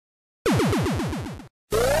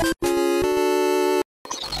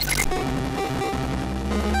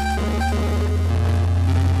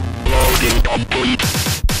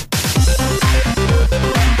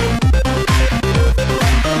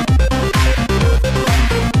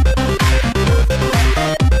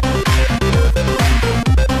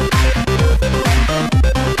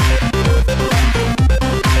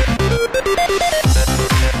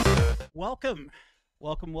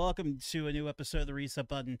Welcome to a new episode of the Reset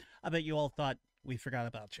Button. I bet you all thought we forgot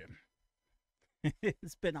about you.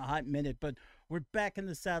 It's been a hot minute, but we're back in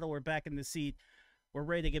the saddle. We're back in the seat. We're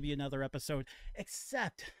ready to give you another episode,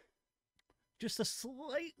 except just a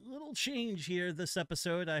slight little change here this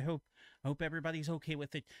episode. I hope everybody's okay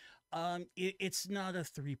with it. It's not a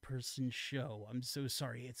three-person show. I'm so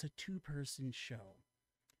sorry. It's a two-person show.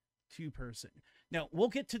 Two-person. Now, we'll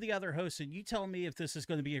get to the other hosts, and you tell me if this is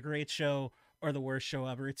going to be a great show or the worst show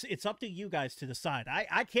ever. It's up to you guys to decide.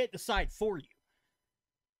 I can't decide for you.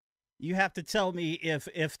 You have to tell me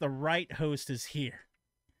if the right host is here.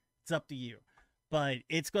 It's up to you. But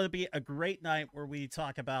it's going to be a great night where we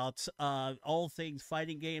talk about all things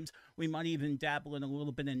fighting games. We might even dabble in a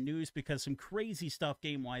little bit in news because some crazy stuff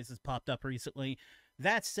game-wise has popped up recently.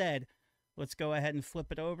 That said, let's go ahead and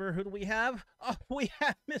flip it over. Who do we have? Oh, we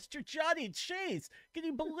have Mr. Johnny Chase. Can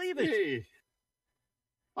you believe it? Hey,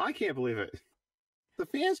 I can't believe it. The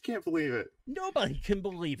fans can't believe it. Nobody can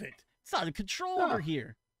believe it. It's out of control over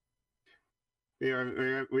here. We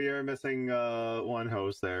are missing one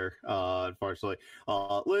host there, unfortunately.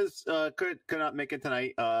 Liz could not make it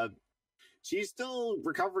tonight. She's still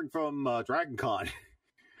recovering from Dragon Con,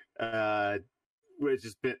 which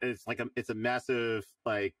has been it's a massive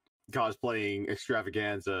cosplaying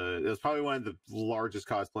extravaganza. It was probably one of the largest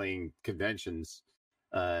cosplaying conventions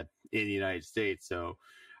in the United States. So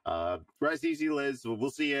rest easy, Liz. We'll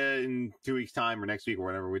see you in 2 weeks' time or next week or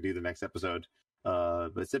whenever we do the next episode.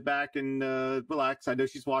 But sit back and relax. I know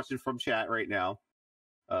she's watching from chat right now.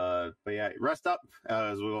 But yeah, rest up,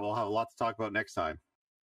 as we'll have a lot to talk about next time.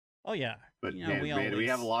 Oh yeah, but we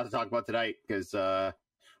have a lot to talk about tonight because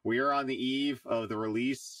we are on the eve of the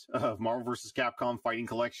release of Marvel vs. Capcom Fighting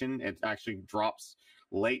Collection. It actually drops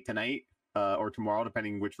late tonight or tomorrow,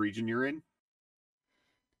 depending which region you're in.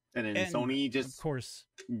 And then Sony just, of course,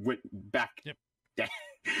 went back. Yep.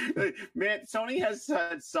 Man, Sony has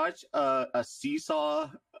had such a seesaw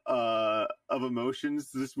of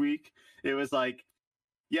emotions this week. It was like,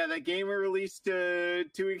 yeah, that game we released 2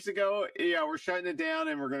 weeks ago, yeah, we're shutting it down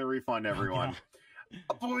and we're going to refund everyone.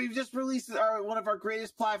 But we've just released one of our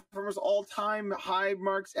greatest platformers all time, high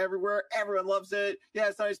marks everywhere. Everyone loves it. Yeah,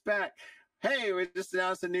 it's nice back. Hey, we just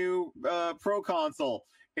announced a new Pro console.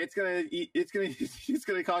 It's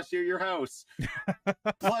gonna cost you your house.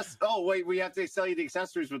 Plus, oh wait, we have to sell you the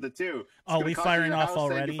accessories with it too. We firing off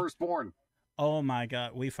already? Your firstborn. Oh my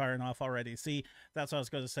god, we firing off already. See, that's what I was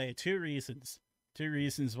going to say. Two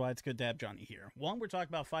reasons why it's good to have Johnny here. One, we're talking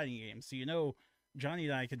about fighting games, so you know Johnny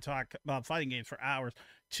and I can talk about fighting games for hours.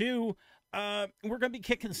 Two, we're going to be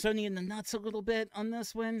kicking Sony in the nuts a little bit on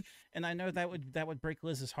this one, and I know that would break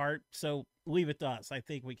Liz's heart. So leave it to us. I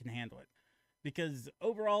think we can handle it. Because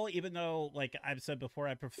overall, even though, like I've said before,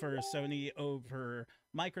 I prefer Sony over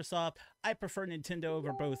Microsoft, I prefer Nintendo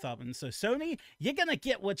over both of them. So Sony, you're going to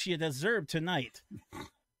get what you deserve tonight.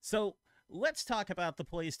 So let's talk about the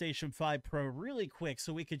PlayStation 5 Pro really quick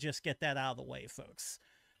so we could just get that out of the way, folks.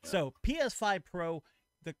 So PS5 Pro,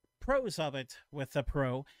 the pros of it with the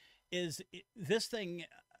Pro is this thing,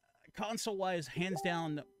 console-wise, hands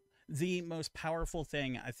down, the most powerful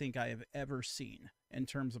thing I think I have ever seen in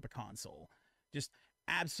terms of a console. Just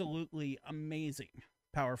absolutely amazing,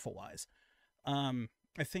 powerful wise.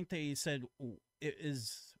 I think they said it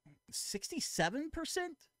is 67%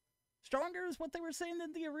 stronger is what they were saying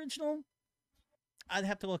than the original. I'd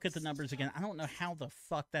have to look at the numbers again. I don't know how the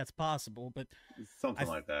fuck that's possible, but something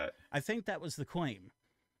like that. I think that was the claim.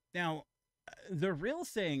 Now, the real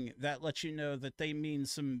thing that lets you know that they mean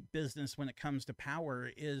some business when it comes to power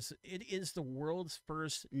is it is the world's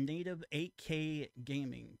first native 8K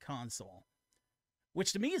gaming console.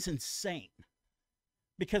 Which to me is insane.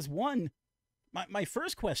 Because one, my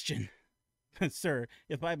first question, sir,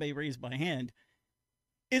 if I may raise my hand,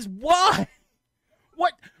 is why?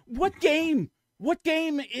 What game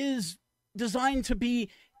is designed to be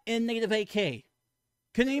in native 8K?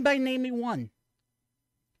 Can anybody name me one?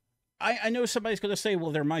 I know somebody's going to say,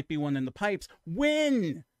 well, there might be one in the pipes.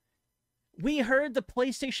 When? We heard the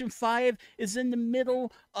PlayStation 5 is in the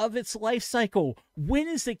middle of its life cycle. When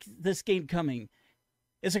is this game coming?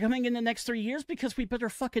 Is it coming in the next 3 years? Because we better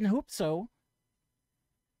fucking hope so.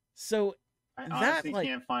 So I honestly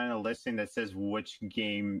can't find a listing that says which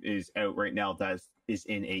game is out right now that is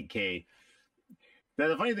in 8K. Now,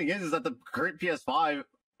 the funny thing is that the current PS5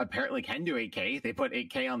 apparently can do 8K. They put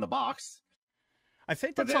 8K on the box. I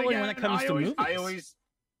think But that's then only again, when it comes to movies.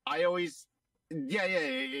 I always, yeah.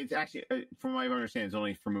 It's actually, from my understanding, it's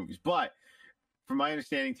only for movies. But from my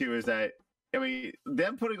understanding too, is that I mean,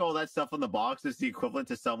 them putting all that stuff on the box is the equivalent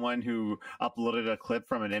to someone who uploaded a clip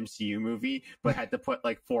from an MCU movie, but had to put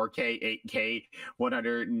like 4K, 8K,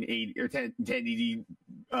 180 or 1080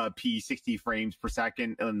 p 60 frames per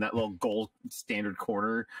second in that little gold standard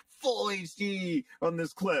corner, full HD on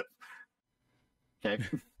this clip. Okay,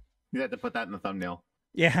 you had to put that in the thumbnail.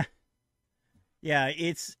 Yeah. Yeah,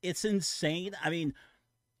 it's insane. I mean,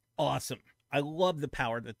 awesome. I love the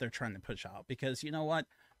power that they're trying to push out because you know what?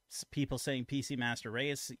 People saying PC Master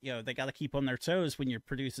Race, you know, they got to keep on their toes when you're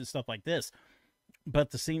producing stuff like this. But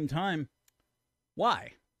at the same time,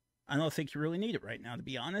 why? I don't think you really need it right now, to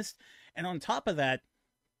be honest. And on top of that,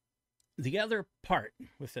 the other part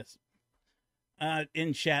with this,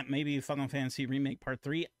 in chat, maybe Final Fantasy Remake Part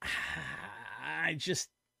 3, I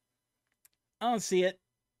don't see it.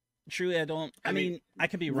 Truly, I don't. I mean, I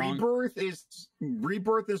could be wrong.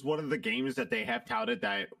 Rebirth is one of the games that they have touted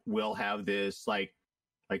that will have this like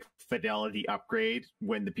fidelity upgrade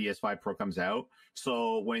when the PS5 Pro comes out.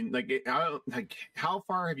 So when how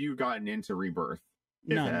far have you gotten into Rebirth?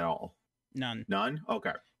 None at all. None.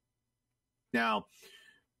 Okay. Now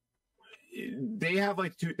they have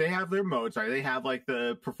they have their modes, right? They have like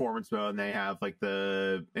the performance mode and they have like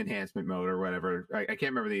the enhancement mode or whatever. I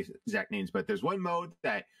can't remember the exact names, but there's one mode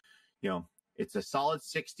that, you know, it's a solid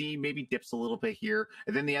 60, maybe dips a little bit here.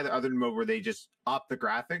 And then the other mode where they just up the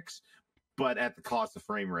graphics, but at the cost of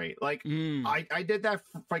frame rate. Like I did that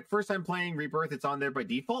like first time playing Rebirth. It's on there by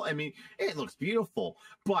default. I mean, it looks beautiful,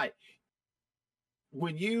 but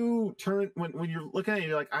when you when you're looking at it,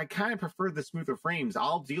 you're like, I kind of prefer the smoother frames.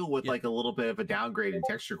 I'll deal with like a little bit of a downgrade in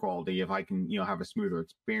texture quality if I can, you know, have a smoother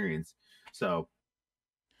experience. So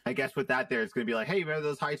I guess with that there, it's going to be like, hey, remember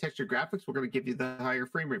those high texture graphics? We're going to give you the higher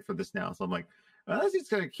frame rate for this now. So I'm like, well, that's just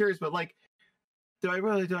kind of curious, but like, do I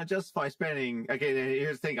really not justify spending? Okay,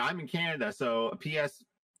 here's the thing. I'm in Canada, so a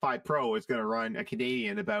PS5 Pro is going to run a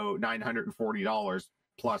Canadian about $940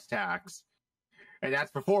 plus tax. And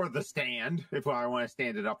that's before the stand, if I want to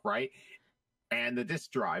stand it upright, and the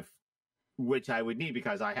disc drive, which I would need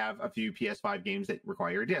because I have a few PS5 games that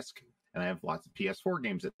require a disc, and I have lots of PS4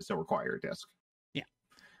 games that still require a disc. Yeah,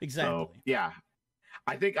 exactly. So, yeah.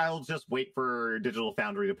 I think I'll just wait for Digital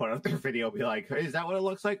Foundry to put out their video, be like, hey, is that what it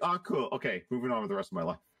looks like? Oh, cool. Okay, moving on with the rest of my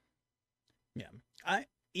life. Yeah.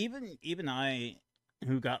 Even I,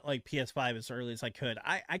 who got like PS5 as early as I could,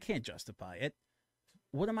 I can't justify it.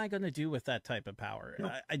 What am I going to do with that type of power?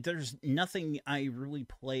 No. There's nothing I really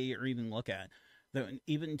play or even look at.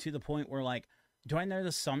 Even to the point where, like, do I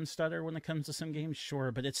notice some stutter when it comes to some games?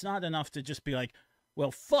 Sure, but it's not enough to just be like,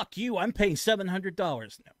 well, fuck you, I'm paying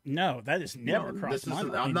 $700. No, that has never crossed my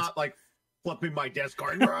mind. I'm not, like, flipping my desk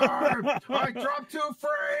going, I dropped 2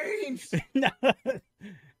 frames! No,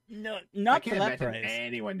 not I can't for that imagine price.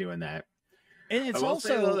 anyone doing that. And it's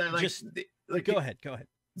also that, like, just... Go ahead.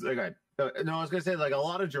 Okay. No, I was going to say, like, a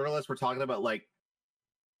lot of journalists were talking about, like,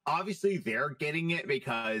 obviously they're getting it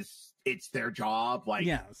because it's their job. Like,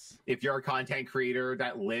 yes. If you're a content creator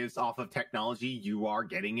that lives off of technology, you are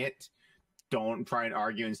getting it. Don't try and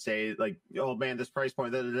argue and say, like, oh, man, this price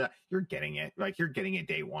point, da, da, da. You're getting it. Like, you're getting it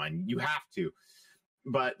day one. You have to.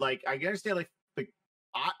 But, like, I understand, like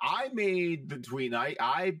I made the tweet.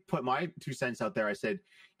 I put my 2 cents out there. I said,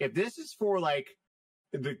 if this is for, like,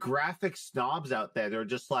 the graphic snobs out there, they're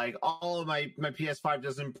just like, oh, my PS5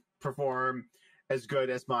 doesn't perform as good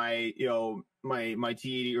as my, you know, my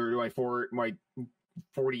T80 or my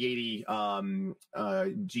 4080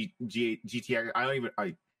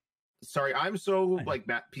 GTX. Sorry, I'm so like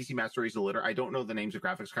PC Master Race illiterate. I don't know the names of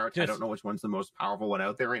graphics cards. I don't know which one's the most powerful one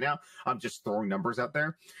out there right now. I'm just throwing numbers out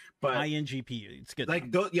there. But high-end GPU, it's good.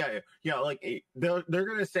 Like, yeah, like they're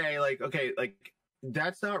gonna say like, okay, like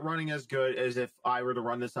that's not running as good as if I were to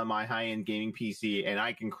run this on my high-end gaming PC and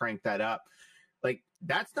I can crank that up. Like,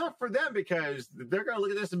 that's not for them because they're gonna look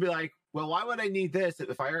at this and be like, well, why would I need this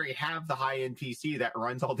if I already have the high-end PC that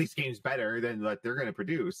runs all these games better than what they're gonna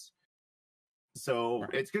produce? So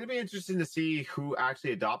It's going to be interesting to see who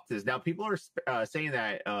actually adopts this. Now, people are saying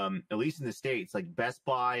that, at least in the States, like Best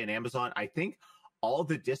Buy and Amazon, I think all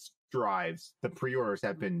the disc drives, the pre-orders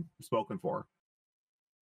have been spoken for.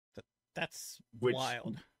 That's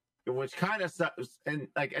wild. Which kind of sucks. And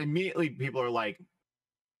like immediately people are like,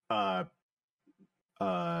 God,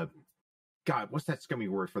 what's that scummy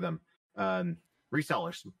word for them?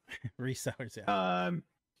 Resellers. Resellers,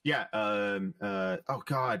 yeah. Oh,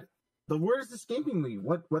 God. The word is escaping me.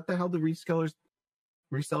 What the hell do resellers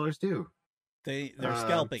do? They're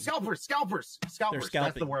scalping. Scalpers. Scalping.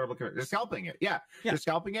 That's the word I'm looking for. They're scalping it. Yeah. They're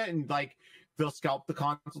scalping it, and like they'll scalp the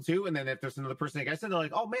console too. And then if there's another person that gets it, they're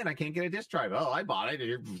like, "Oh man, I can't get a disc drive. Oh, I bought it.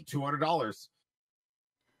 $200."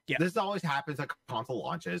 Yeah. This always happens at console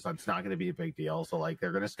launches. It's not going to be a big deal. So like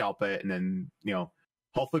they're going to scalp it, and then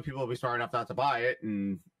hopefully people will be smart enough not to buy it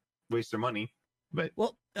and waste their money. But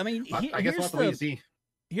well, I mean, I guess we'll have to wait and see.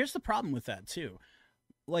 Here's the problem with that too.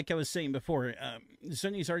 Like I was saying before,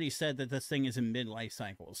 Sony's already said that this thing is in mid-life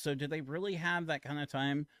cycle. So do they really have that kind of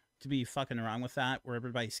time to be fucking around with that, where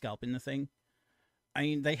everybody's scalping the thing? I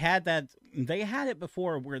mean, they had it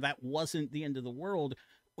before where that wasn't the end of the world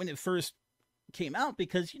when it first came out,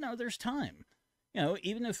 because, there's time.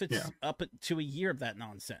 Even if it's up to a year of that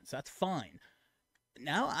nonsense, that's fine.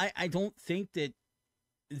 Now, I don't think that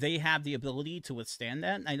they have the ability to withstand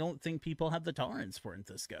that, and I don't think people have the tolerance for it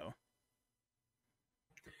this go.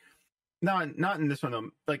 Not in this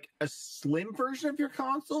one. Like a slim version of your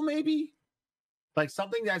console, maybe, like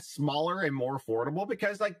something that's smaller and more affordable,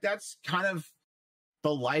 because like that's kind of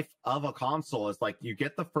the life of a console. Is like you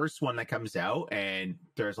get the first one that comes out, and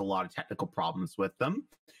there's a lot of technical problems with them,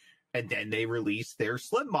 and then they release their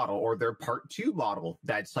slim model or their part 2 model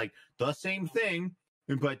that's like the same thing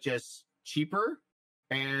but just cheaper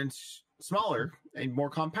and smaller and more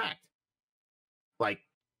compact. Like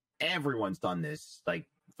everyone's done this. Like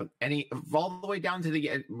all the way down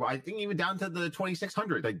to I think even down to the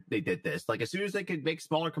 2600, they did this. Like as soon as they could make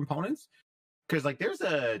smaller components, because like there's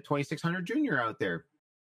a 2600 Junior out there.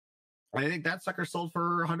 I think that sucker sold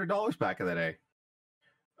for $100 back in the day.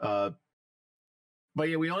 But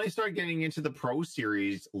yeah, we only started getting into the Pro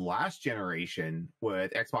Series last generation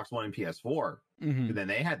with Xbox One and PS4. Mm-hmm. And then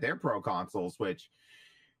they had their Pro consoles, which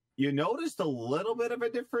you noticed a little bit of a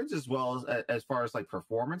difference as well as far as like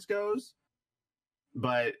performance goes.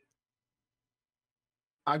 But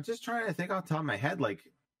I'm just trying to think off the top of my head, like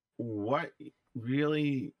what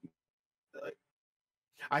really.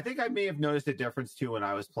 I think I may have noticed a difference too when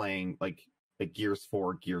I was playing like Gears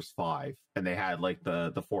 4, Gears 5, and they had like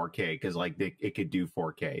the 4K, because like it could do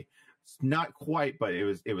 4K. It's not quite, but it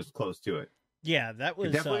was close to it. Yeah, that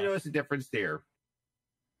was definitely noticed a difference there.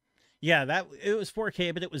 Yeah, it was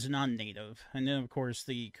 4K, but it was non-native, and then of course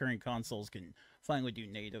the current consoles can finally do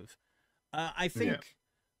native. I think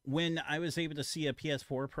when I was able to see a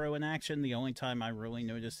PS4 Pro in action, the only time I really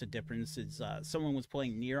noticed a difference is someone was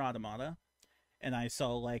playing Nier Automata, and I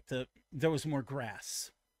saw like there was more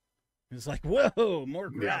grass. It was like, whoa, more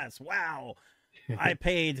grass! Yeah. Wow, I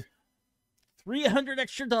paid $300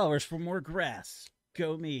 extra for more grass.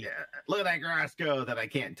 Go me! Yeah, look at that grass go that I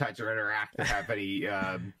can't touch or interact to have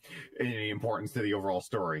any importance to the overall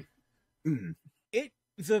story.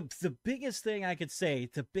 The biggest thing I could say,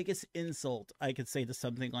 the biggest insult I could say to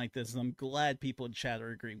something like this, and I'm glad people in chat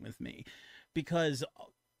are agreeing with me, because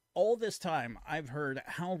all this time I've heard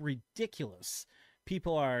how ridiculous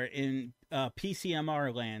people are in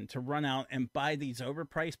PCMR land to run out and buy these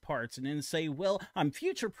overpriced parts and then say, well, I'm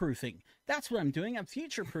future-proofing. That's what I'm doing. I'm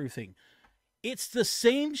future-proofing. It's the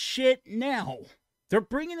same shit now. They're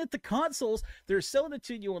bringing it to consoles, they're selling it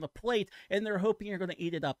to you on a plate, and they're hoping you're going to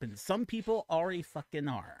eat it up. And some people already fucking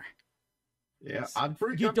are. Yeah, I'm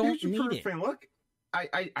future-proofing. Look,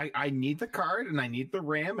 I need the card, and I need the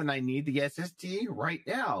RAM, and I need the SSD right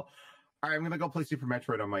now. All right, I'm going to go play Super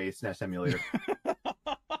Metroid on my SNES emulator.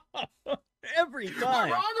 Every time. Am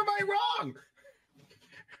I wrong? Am I wrong?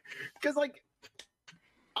 Because, like,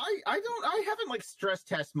 I haven't, like, stress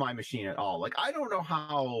test my machine at all. Like, I don't know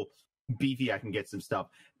how beefy I can get some stuff.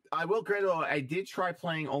 I will grant, though, I did try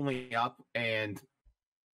playing only up and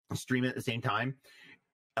stream it at the same time.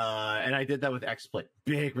 And I did that with XSplit.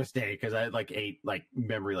 Big mistake, because I, like, ate, like,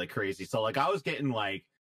 memory like crazy. So, like, I was getting, like,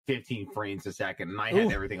 15 frames a second, and I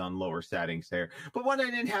had everything on lower settings there. But when I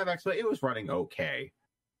didn't have XSplit, it was running okay.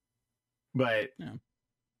 But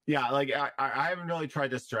yeah, like I haven't really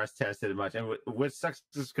tried to stress test it much. And what sucks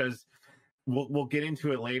is because we'll get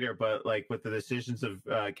into it later. But like with the decisions of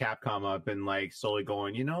Capcom, I've been like slowly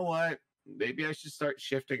going, you know what? Maybe I should start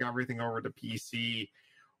shifting everything over to PC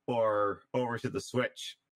or over to the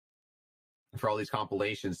Switch for all these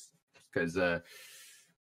compilations. Because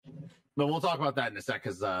but we'll talk about that in a sec,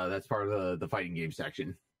 because that's part of the fighting game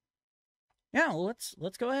section. Yeah, well,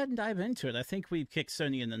 let's go ahead and dive into it. I think we've kicked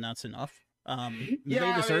Sony in the nuts enough. They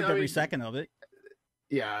deserved every second of it.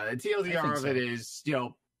 Yeah, the TLDR of it is,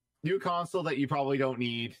 new console that you probably don't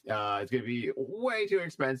need. It's going to be way too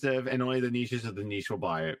expensive, and only the niches of the niche will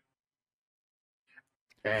buy it.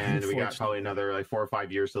 And we got probably another like 4 or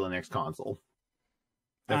 5 years to the next console,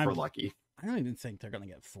 if we're lucky. I don't even think they're going to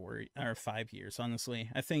get 4 or 5 years, honestly.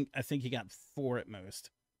 I think you got 4 at most.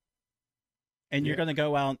 and you're going to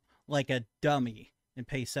go out like a dummy and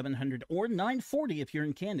pay $700 or $940 if you're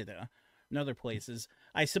in Canada and other places.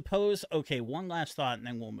 I suppose, okay, one last thought and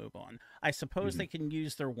then we'll move on. I suppose they can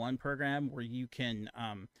use their one program where you can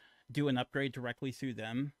do an upgrade directly through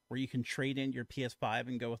them, where you can trade in your PS5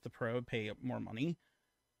 and go with the Pro, pay more money.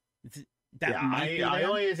 I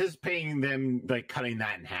only anticipate them like cutting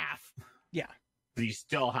that in half. Yeah. But you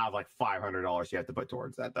still have like $500 you have to put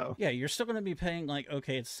towards that, though. Yeah, you're still going to be paying like,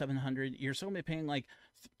 okay, it's $700. You're still going to be paying like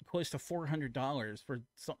close to $400 for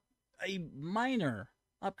a minor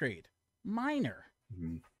upgrade. Minor.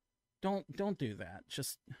 Don't do that.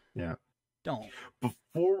 Just don't.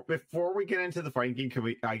 Before we get into the fighting game,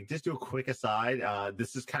 can I just do a quick aside?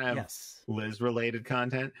 This is kind of Liz related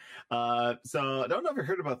content. So I don't know if you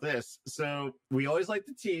heard about this. So we always like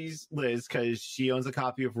to tease Liz because she owns a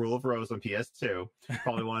copy of Rule of Rose on PS2.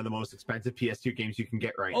 Probably one of the most expensive PS2 games you can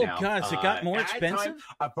get now. Oh gosh, it got more expensive?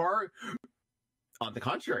 On the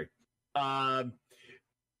contrary.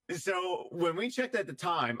 So when we checked at the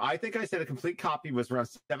time, I think I said a complete copy was around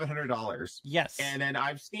 $700. Yes. And then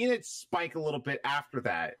I've seen it spike a little bit after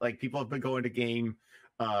that. Like people have been going to game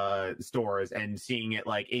stores and seeing it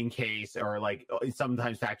like in case or like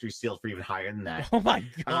sometimes factory sealed for even higher than that. Oh my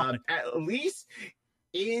God. At least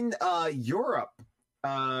in Europe,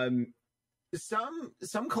 some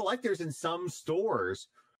collectors in some stores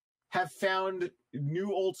have found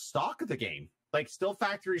new old stock of the game, like still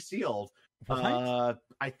factory sealed. I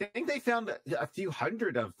think they found a few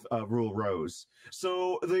hundred of Rule Rose.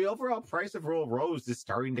 So the overall price of Rule Rose is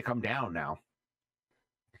starting to come down now.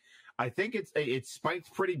 I think it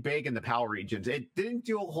spiked pretty big in the PAL regions. It didn't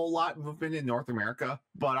do a whole lot of movement in North America,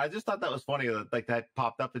 but I just thought that was funny that like that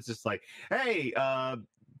popped up. It's just like, hey,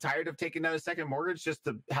 tired of taking out a second mortgage just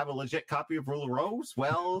to have a legit copy of Rule of Rose?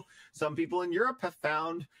 Well, some people in Europe have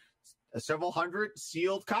found several hundred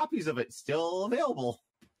sealed copies of it still available.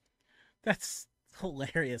 That's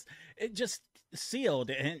hilarious. It just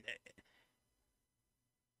sealed, and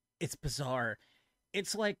it's bizarre.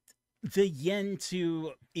 It's like the yen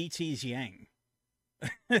to ET's yang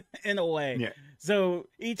in a way. Yeah. So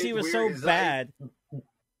ET was so bad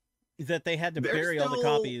that they had to bury all the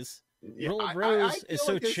copies. Yeah, Rule of Rose is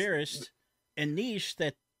so cherished and niche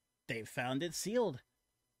that they found it sealed.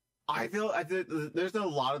 I feel there's a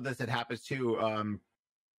lot of this that happens too.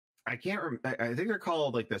 I can't remember. I think they're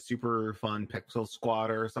called like the Super Fun Pixel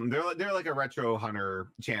Squad or something. They're like a retro hunter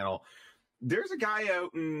channel. There's a guy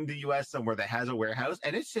out in the US somewhere that has a warehouse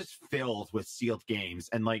and it's just filled with sealed games.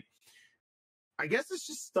 And like, I guess it's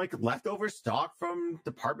just like leftover stock from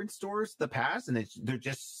department stores the past, and they're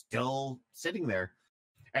just still sitting there.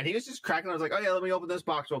 And he was just cracking. I was like, oh yeah, let me open this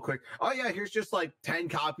box real quick. Oh yeah, here's just like 10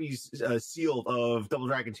 copies sealed of Double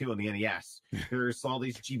Dragon 2 on the NES. There's all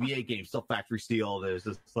these GBA games still factory sealed. It's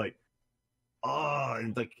just like, oh,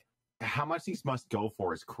 and like how much these must go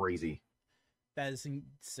for is crazy. That is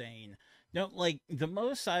insane. No, like the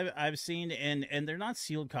most I've seen, and they're not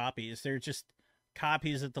sealed copies. They're just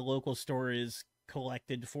copies that the local store is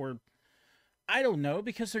collected for. I don't know,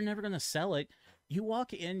 because they're never going to sell it. You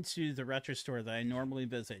walk into the retro store that I normally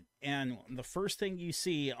visit, and the first thing you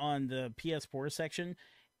see on the PS4 section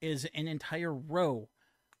is an entire row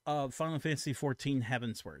of Final Fantasy XIV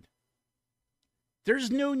Heavensward.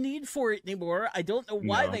 There's no need for it anymore. I don't know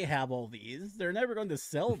why they have all these. They're never going to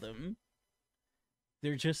sell them.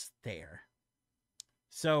 They're just there.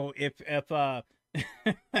 So if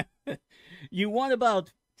you want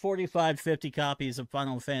about 45, 50 copies of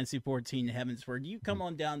Final Fantasy XIV Heavensward, you come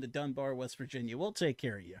on down to Dunbar, West Virginia. We'll take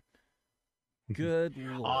care of you. Good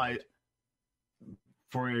Lord.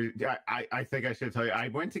 I think I should tell you, I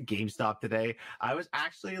went to GameStop today. I was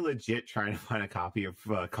actually legit trying to find a copy of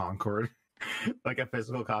Concord, like a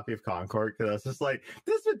physical copy of Concord, because I was just like,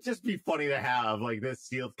 this would just be funny to have, like this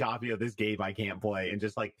sealed copy of this game I can't play and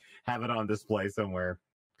just like have it on display somewhere.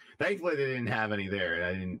 Thankfully, they didn't have any there, and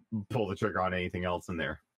I didn't pull the trigger on anything else in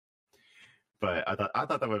there. But I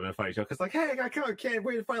thought that would have been a funny joke. Because like, hey, I can't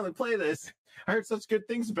wait to finally play this. I heard such good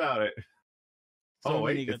things about it. So oh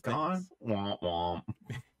wait, it's gone. Womp womp.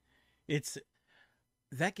 It's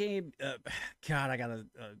that game. God, I gotta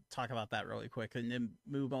talk about that really quick and then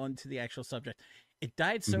move on to the actual subject. It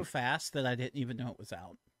died so fast that I didn't even know it was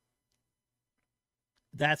out.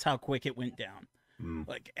 That's how quick it went down.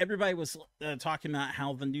 Like everybody was talking about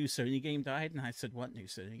how the new Sony game died, and I said, "What new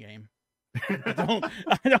Sony game?" I don't.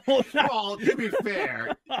 Well, to be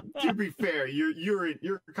fair,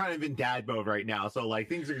 you're kind of in dad mode right now, so like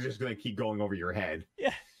things are just going to keep going over your head.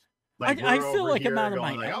 Yeah, like I feel like I'm out of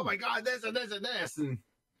my like, oh my god, this and this and this, and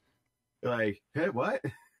you're like, hey, what?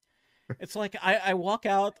 It's like I walk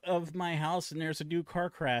out of my house and there's a new car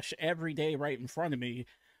crash every day right in front of me.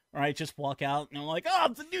 Or I just walk out and I'm like, oh,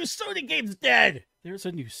 the new Sony game's dead. There's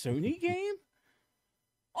a new Sony game?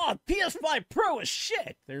 Oh, PS5 Pro is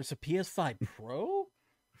shit. There's a PS5 Pro?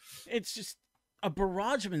 It's just a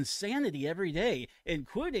barrage of insanity every day,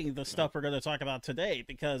 including the stuff we're going to talk about today,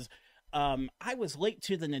 because I was late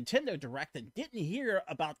to the Nintendo Direct and didn't hear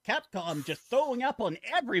about Capcom just throwing up on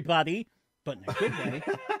everybody, but in a good way.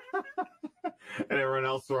 And everyone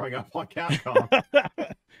else throwing up on Capcom.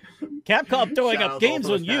 Capcom throwing Shout up out games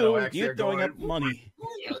to on you, Shadow X you there throwing going, up money.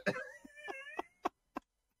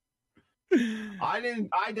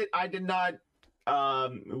 I did not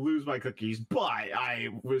lose my cookies, but I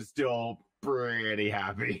was still pretty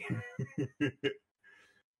happy.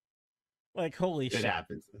 Like, holy shit. It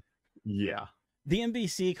happens. Yeah. The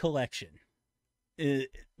NBC collection.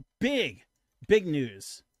 Big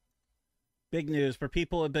news. Big news for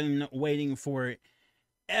people have been waiting for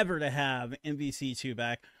ever to have NBC2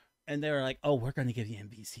 back. And they were like, oh, we're going to give you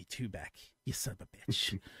NBC2 back, you son of a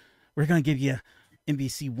bitch. We're going to give you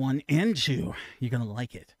NBC1 and 2. You're going to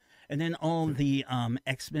like it. And then all the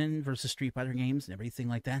X-Men versus Street Fighter games and everything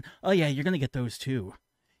like that. Oh, yeah, you're going to get those too.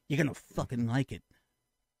 You're going to fucking like it.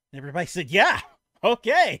 And everybody said, yeah,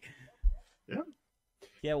 okay. Yeah.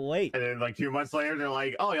 Yeah, wait. And then like 2 months later, they're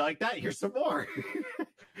like, oh, you like that? Here's some more.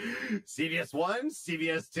 CVS 1,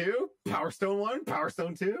 CVS 2, Power Stone 1, Power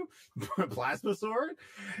Stone 2, Plasma Sword,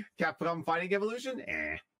 Capcom Fighting Evolution.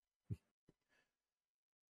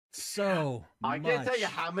 So I can't tell you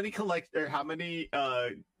how many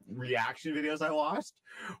reaction videos I watched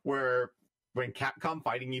where when Capcom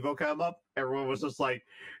Fighting Evo came up, everyone was just like,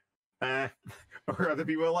 or other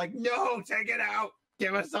people were like, no, take it out,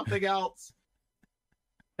 give us something else.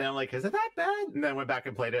 And I'm like, is it that bad? And then I went back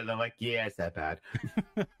and played it, and I'm like, yeah, it's that bad.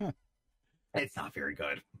 It's not very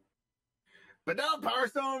good. But no, Power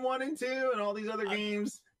Stone 1 and 2 and all these other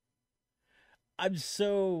games. I'm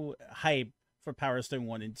so hyped for Power Stone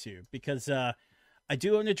 1 and 2 because I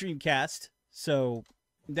do own a Dreamcast, so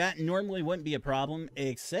that normally wouldn't be a problem,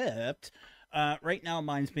 except right now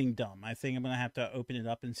mine's being dumb. I think I'm going to have to open it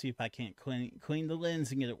up and see if I can't clean the lens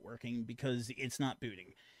and get it working because it's not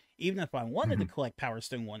booting. Even if I wanted to collect Power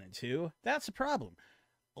Stone 1 and 2, that's a problem.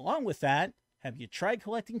 Along with that, have you tried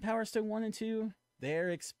collecting Power Stone 1 and 2?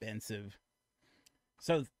 They're expensive.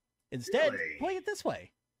 So instead, play it this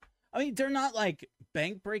way. I mean, they're not like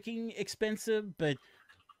bank-breaking expensive, but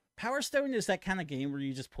Power Stone is that kind of game where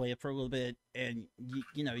you just play it for a little bit and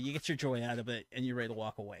you know, you get your joy out of it and you're ready to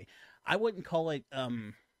walk away. I wouldn't call it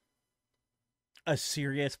a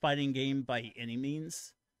serious fighting game by any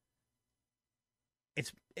means.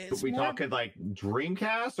 It's Are we talking like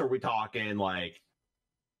Dreamcast, or are we talking like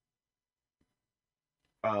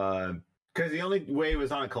because the only way it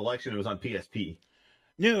was on a collection, it was on PSP.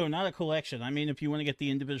 No, not a collection. I mean, if you want to get the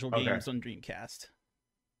individual games on Dreamcast.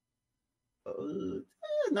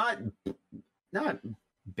 Not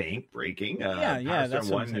bank breaking. Yeah, that's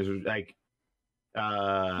what one is like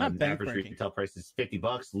average retail price is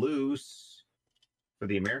 $50 loose for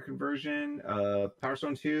the American version. Power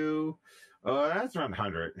Stone 2, that's around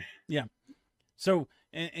 100. Yeah. So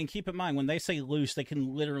and keep in mind when they say loose, they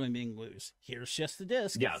can literally mean loose. Here's just the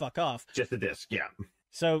disc. Yeah, fuck off. Just the disc. Yeah.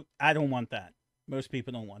 So I don't want that. Most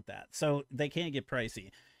people don't want that. So they can't get pricey.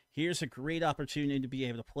 Here's a great opportunity to be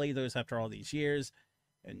able to play those after all these years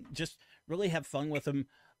and just really have fun with them.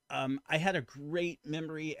 I had a great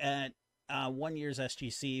memory at 1 year's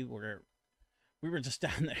SGC where we were just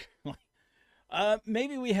down there.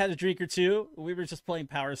 Maybe we had a drink or two. We were just playing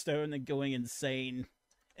Power Stone and going insane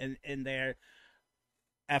in there.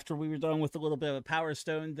 After we were done with a little bit of Power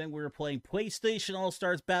Stone, then we were playing PlayStation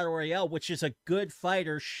All-Stars Battle Royale, which is a good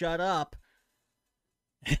fighter. Shut up.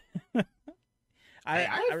 I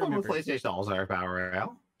had fun with PlayStation All-Star Battle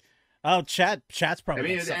Royale. Oh, chat's probably. I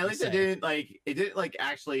mean, at least it didn't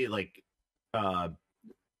actually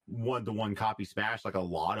one-to-one copy Smash like a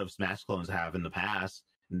lot of Smash clones have in the past.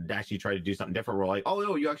 And actually try to do something different. We're like, oh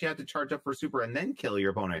no, you actually have to charge up for Super and then kill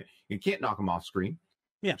your opponent. You can't knock them off screen.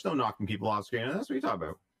 Yeah, there's no knocking people off screen, and that's what you talk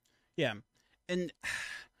about. Yeah, and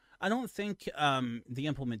I don't think the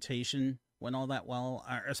implementation went all that well,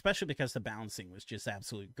 especially because the balancing was just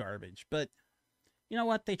absolute garbage. But you know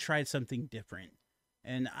what? They tried something different,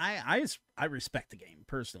 and I respect the game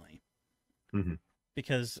personally. Mm-hmm.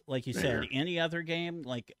 Because, like you said, any other game,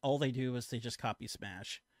 like all they do is they just copy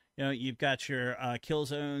Smash. You know, you've got your kill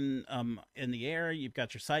zone in the air, you've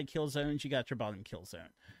got your side kill zones, you got your bottom kill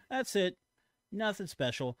zone. That's it. Nothing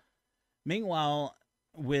special. Meanwhile,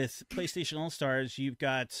 with PlayStation All Stars, you've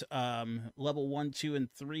got level 1, 2,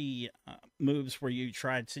 and 3 moves where you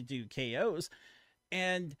try to do KOs,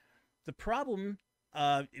 and the problem,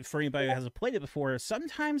 for anybody who hasn't played it before,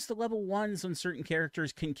 sometimes the level 1s on certain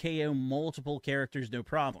characters can KO multiple characters no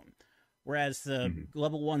problem, whereas the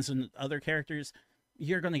level 1s on other characters,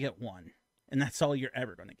 you're going to get one, and that's all you're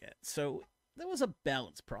ever going to get. So that was a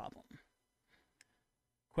balance problem.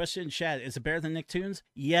 Question in chat, is it better than Nicktoons?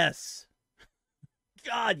 Yes.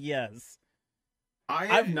 God, yes.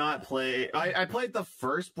 I've not played. I played the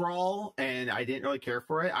first Brawl, and I didn't really care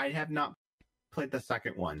for it. I have not played the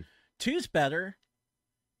second one. 2's better.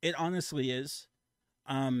 It honestly is.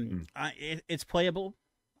 It's playable.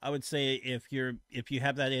 I would say if you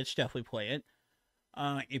have that itch, definitely play it.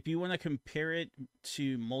 If you want to compare it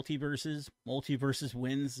to multiverses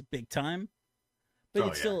wins big time.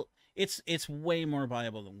 But still, it's way more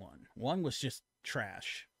viable than 1. 1 was just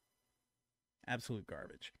trash. Absolute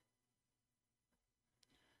garbage.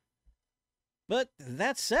 But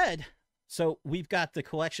that said, so we've got the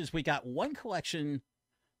collections. We got one collection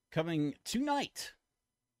coming tonight.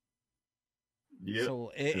 Yeah.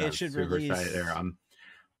 So it should release. There.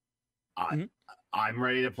 I'm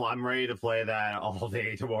ready to play. I'm ready to play that all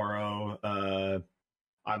day tomorrow. I'm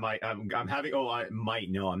having. Oh, I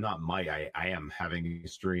might. No, I'm not. I am having a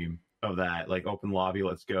stream of that. Like open lobby.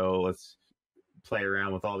 Let's go. Let's play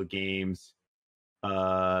around with all the games.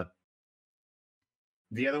 The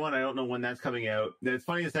other one, I don't know when that's coming out. It's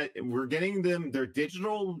funny is that we're getting them. They're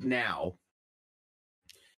digital now,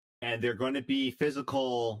 and they're going to be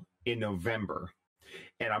physical in November.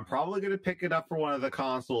 And I'm probably going to pick it up for one of the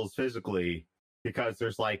consoles physically because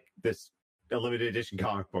there's like this a limited edition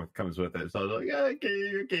comic book comes with it. So I was like, yeah,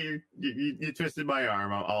 okay, you twisted my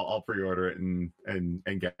arm. I'll pre-order it and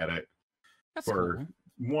get it. That's for cool.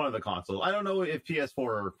 One of the consoles. I don't know if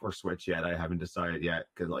PS4 or Switch yet. I haven't decided yet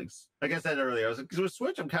because, like I said earlier, I was because with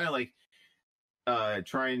Switch, I'm kind of like I'm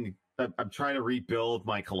trying to rebuild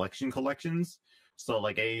my collections. So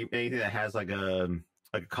like anything that has like a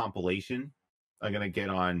compilation, I'm gonna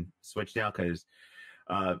get on Switch now because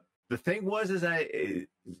the thing is that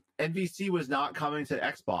NVC was not coming to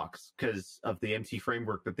Xbox because of the MT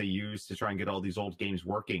framework that they use to try and get all these old games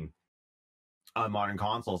working on modern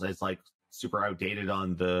consoles. It's like super outdated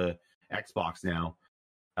on the Xbox now,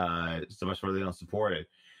 so much more they don't support it.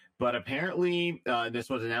 But apparently, this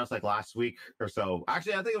was announced like last week or so.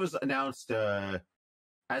 Actually, I think it was announced as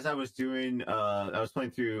I was doing. I was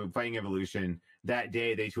playing through Fighting Evolution that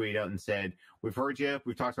day. They tweeted out and said, "We've heard you.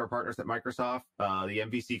 We've talked to our partners at Microsoft. The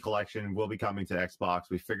MVC collection will be coming to Xbox.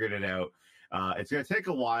 We figured it out. It's going to take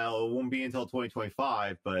a while. It won't be until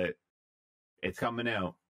 2025, but it's coming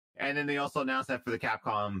out." And then they also announced that for the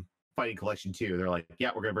Capcom Fighting Collection 2. They're like,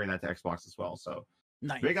 yeah, we're going to bring that to Xbox as well. So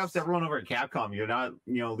nice. Big ups to everyone over at Capcom. You're not,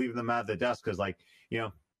 leaving them out of the dust because, like,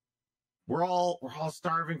 we're all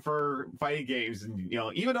starving for fighting games. And,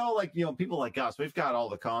 even though, like, people like us, we've got all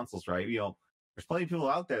the consoles, right? There's plenty of people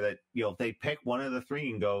out there that, if they pick one of the three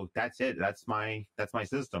and go, that's it. That's my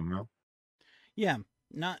system, Yeah.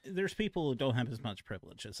 There's people who don't have as much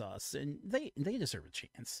privilege as us, and they deserve a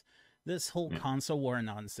chance. This whole console war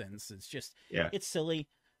nonsense, it's just, it's silly.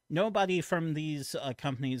 Nobody from these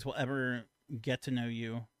companies will ever get to know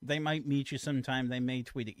you. They might meet you sometime. They may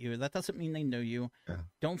tweet at you. That doesn't mean they know you. Yeah.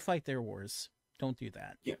 Don't fight their wars. Don't do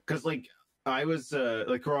that. Yeah, because like I was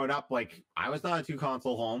like growing up, like I was not a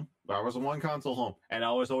 2-console home, but I was a 1-console home, and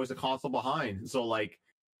I was always a console behind. So like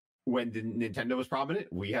when the Nintendo was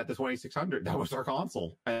prominent, we had the 2600. That was our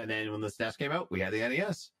console, and then when the SNES came out, we had the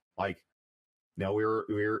NES. Like, no, we weren't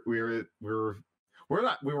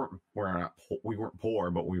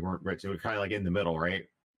poor, but we weren't rich. We were kind of like in the middle, right?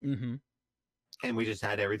 Mm-hmm. And we just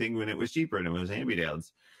had everything when it was cheaper and it was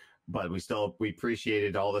hand-me-downs. But we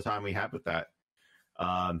appreciated all the time we had with that.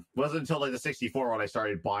 Wasn't until like the 64 when I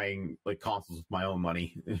started buying like consoles with my own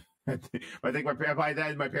money. I think by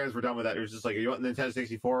then my parents were done with that. It was just like, you want the Nintendo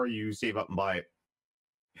 64, you save up and buy it.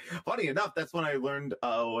 Funny enough, that's when I learned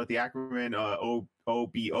what the acronym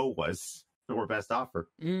OBO was. Or best offer.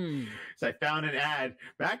 So I found an ad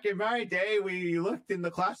back in my day. We looked in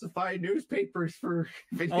the classified newspapers for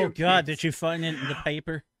video. Oh God, games. Did you find it in the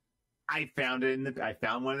paper? I found it I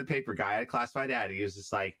found one in the paper. Guy had a classified ad. He was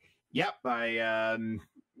just like, "Yep, I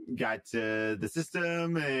got the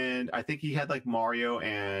system," and I think he had like Mario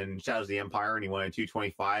and Shadows of the Empire, and he wanted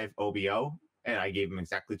 225 OBO, and I gave him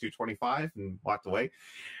exactly 225 and walked away.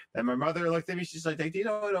 And my mother looked at me. She's like, "Do you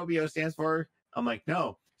know what OBO stands for?" I'm like,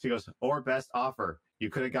 "No." She goes, "Or best offer. You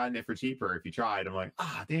could have gotten it for cheaper if you tried." I'm like,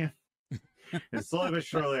 damn. And slowly but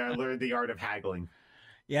surely, I learned the art of haggling.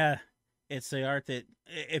 Yeah. It's the art that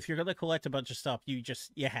if you're gonna collect a bunch of stuff, you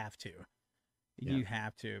have to. Yeah. You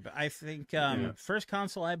have to. But I think Yeah. first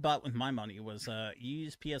console I bought with my money was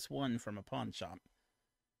used PS1 from a pawn shop.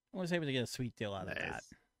 I was able to get a sweet deal out of that.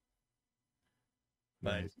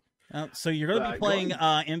 But Nice. so you're going to be playing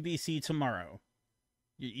going- MVC tomorrow.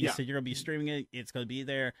 You said you're going to be streaming it. It's going to be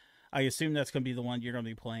there. I assume that's going to be the one you're going to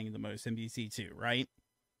be playing the most, MVC2, right?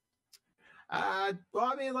 Well,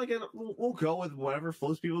 I mean, like, we'll go with whatever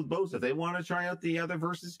floats people's boats. If they want to try out the other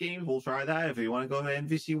versus games, we'll try that. If you want to go to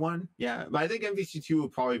MVC1, yeah. But I think MVC2 will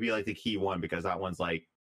probably be like the key one because that one's like,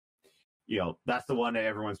 that's the one that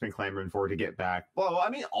everyone's been clamoring for to get back. Well, I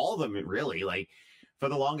mean, all of them really. Like, for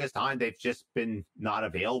the longest time, they've just been not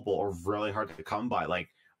available or really hard to come by. Like,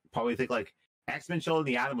 probably think like X-Men: Children of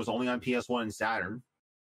the Atom was only on PS1 and Saturn.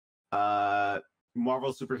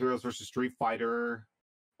 Marvel Superheroes versus Street Fighter.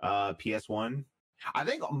 PS1. I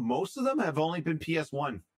think most of them have only been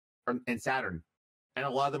PS1 and Saturn, and a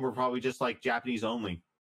lot of them were probably just like Japanese only.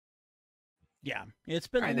 Yeah, it's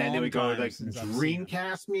been. And then they would go like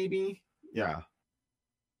Dreamcast, maybe. Yeah.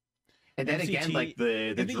 And then again, like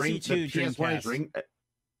the PS1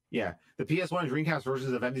 the PS1 and Dreamcast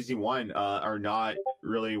versions of MVC1 are not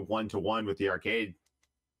really one-to-one with the arcade.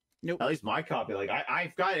 Nope. At least my copy. Like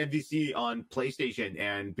I've got MVC on PlayStation,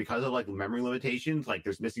 and because of like memory limitations, like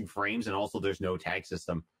there's missing frames, and also there's no tag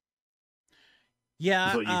system.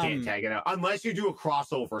 Yeah, so you can't tag it out unless you do a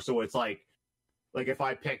crossover. So it's like if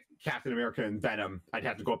I pick Captain America and Venom, I'd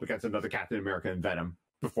have to go up against another Captain America and Venom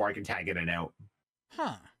before I can tag it in out.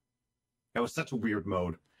 Huh? That was such a weird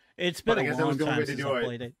mode. It's been a long time since I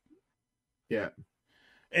played it. Yeah.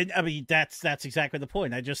 And, I mean, that's exactly the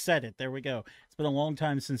point. I just said it. There we go. It's been a long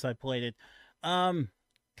time since I played it. Kind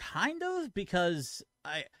of, because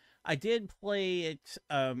I did play it.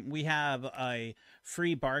 We have a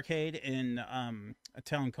free barcade in a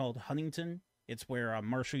town called Huntington. It's where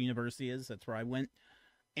Marshall University is. That's where I went.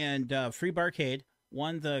 And free barcade,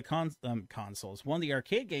 one of the consoles, one of the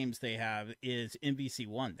arcade games they have is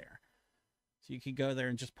MVC1 there. So you could go there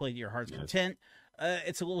and just play to your heart's content.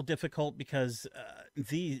 It's a little difficult because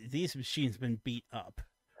these machines have been beat up.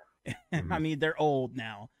 I mean, they're old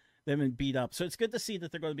now. They've been beat up. So it's good to see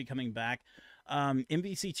that they're going to be coming back.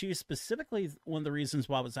 MVC2 specifically, one of the reasons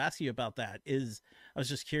why I was asking you about that is I was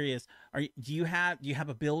just curious. Do you have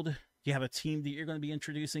a build? Do you have a team that you're going to be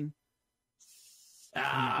introducing?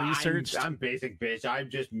 I'm basic bitch. I'm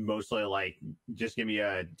just mostly like, just give me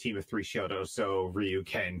a team of 3 Shotos, so Ryu,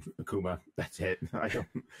 Ken, Akuma. That's it. I don't.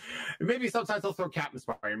 Maybe sometimes I'll throw Captain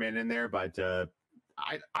Spider-Man in there, but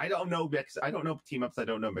I don't know I don't know team ups. I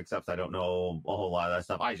don't know mix ups. I don't know a whole lot of that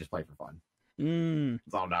stuff. I just play for fun.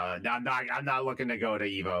 So I'm not looking to go to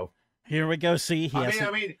Evo. Here we go. See, I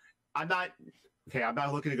mean, I'm not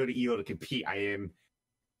looking to go to Evo to compete. I am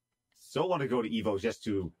so want to go to Evo just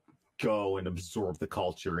to go and absorb the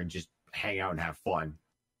culture and just hang out and have fun,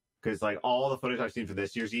 because like all the footage I've seen for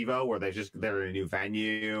this year's Evo where they're in a new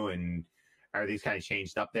venue and everything's kind of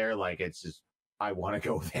changed up there, like it's just I want to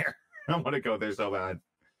go there. I want to go there so bad.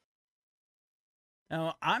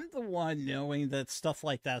 Now, I'm the one knowing that stuff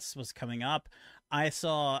like that was coming up. I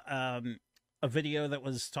saw a video that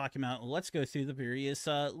was talking about, let's go through the various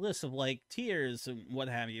lists of like tiers and what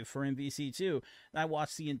have you for MVC2, and I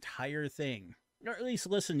watched the entire thing, or at least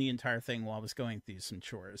listen to the entire thing while I was going through some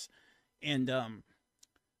chores. And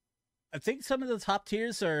I think some of the top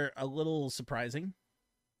tiers are a little surprising.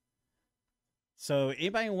 So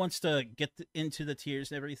anybody who wants to get into the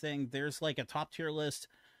tiers and everything, there's like a top tier list,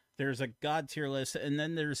 there's a god tier list, and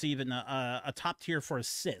then there's even a top tier for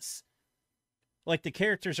assists. Like the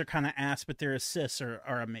characters are kind of ass, but their assists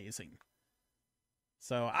are amazing.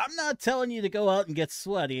 So I'm not telling you to go out and get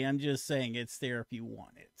sweaty. I'm just saying it's there if you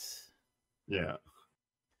want it. Yeah.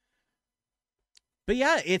 But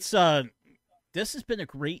yeah, it's this has been a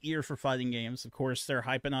great year for fighting games. Of course, they're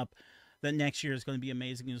hyping up that next year is going to be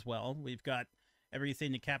amazing as well. We've got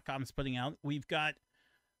everything that Capcom's putting out. We've got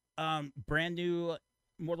brand new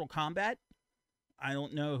Mortal Kombat. I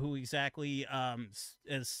don't know who exactly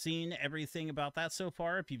has seen everything about that so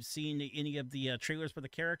far. If you've seen any of the trailers for the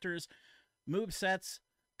characters, movesets,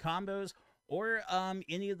 combos, or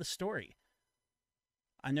any of the story.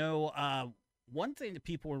 I know one thing that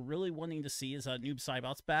people are really wanting to see is Noob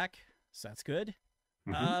Saibot's back, so that's good.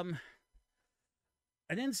 And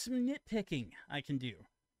then some nitpicking I can do.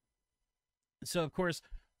 So, of course,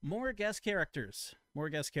 more guest characters. More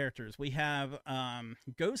guest characters. We have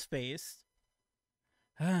Ghostface.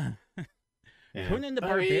 Conan the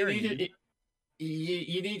Barbarian.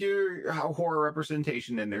 You need your horror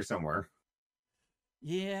representation in there somewhere.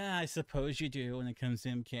 Yeah, I suppose you do when it comes to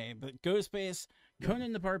MK. But Ghostface,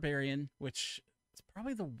 Conan the Barbarian, which is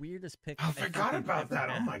probably the weirdest pick. I forgot about that.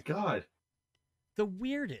 Oh my god. The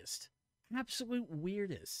weirdest. Absolute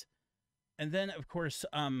weirdest. And then, of course,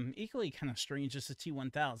 equally kind of strange is the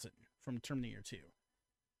T-1000 from Terminator 2,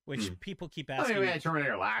 which people keep asking. I mean, we had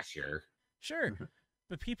Terminator last year. Sure.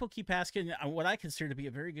 But people keep asking what I consider to be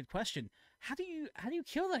a very good question. How do you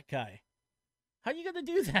kill that guy? How are you going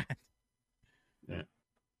to do that? Yeah.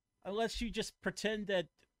 Unless you just pretend that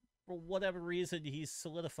for whatever reason he's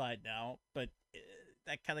solidified now, but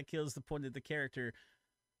that kind of kills the point of the character.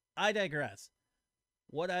 I digress.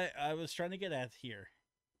 What I was trying to get at here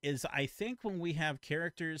is I think when we have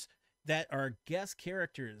characters that are guest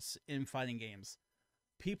characters in fighting games,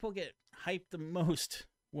 people get hyped the most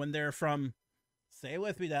when they're from, say it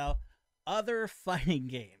with me now, other fighting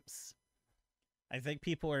games. I think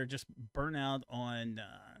people are just burnt out on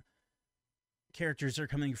characters are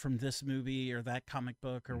coming from this movie or that comic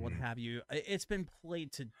book or what have you. It's been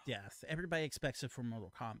played to death. Everybody expects it from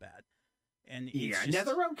Mortal Kombat. And it's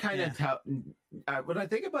NetherRealm kind of, when I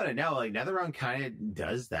think about it now, like NetherRealm kind of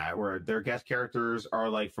does that, where their guest characters are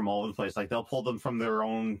like from all over the place. Like they'll pull them from their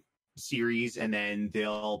own series, and then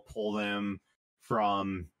they'll pull them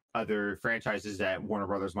from other franchises that Warner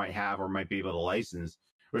Brothers might have or might be able to license.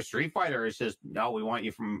 With Street Fighter, it's just, no, we want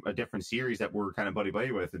you from a different series that we're kind of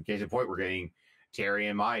buddy-buddy with. In case in point, we're getting Terry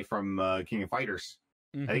and Mai from King of Fighters.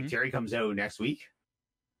 I think Terry comes out next week.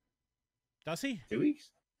 Does he? 2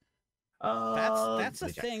 weeks? That's the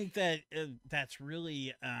thing that's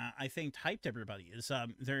really I think hyped everybody is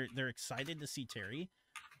they're excited to see Terry.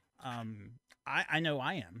 I know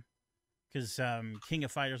I am, because King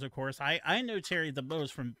of Fighters, of course. I know Terry the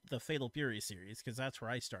most from the Fatal Fury series, because that's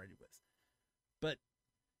where I started with. But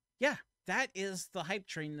yeah, that is the hype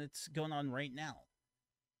train that's going on right now.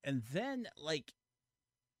 And then, like,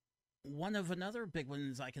 one of another big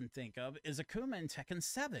ones I can think of is Akuma in Tekken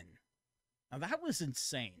 7. Now that was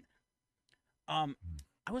insane. I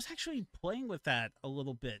was actually playing with that a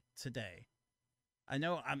little bit today. I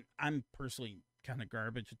know I'm personally kind of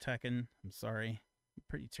garbage at Tekken. I'm sorry. I'm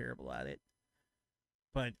pretty terrible at it.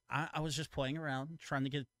 But I was just playing around, trying to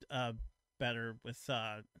get better with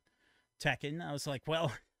Tekken. I was like,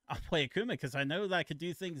 well, I'll play Akuma because I know that I could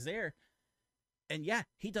do things there. And yeah,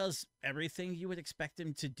 he does everything you would expect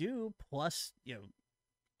him to do, plus, you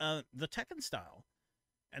know, the Tekken style.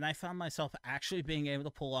 And I found myself actually being able to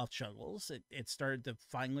pull off juggles. It started to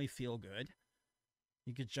finally feel good.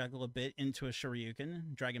 You could juggle a bit into a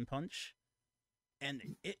Shoryuken, Dragon Punch.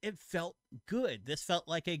 And it felt good. This felt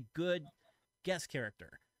like a good guest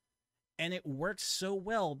character. And it worked so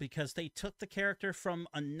well because they took the character from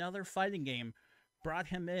another fighting game, brought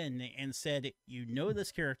him in, and said, you know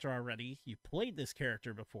this character already. You played this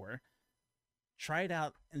character before. Try it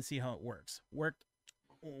out and see how it works. Worked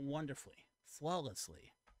wonderfully,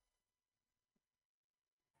 flawlessly.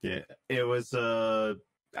 Yeah, it was.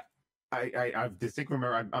 I distinctly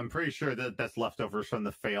remember. I'm pretty sure that that's leftovers from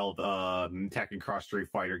the failed Tekken Cross Street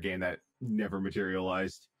Fighter game that never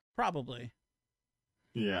materialized. Probably.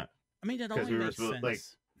 Yeah. I mean, it only makes sense. Like,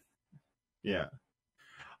 yeah.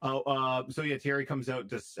 So yeah, Terry comes out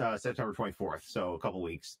this September 24th, so a couple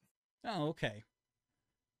weeks. Oh, okay.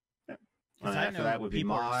 Yeah. And after that would be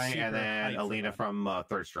Mai, and then Alina from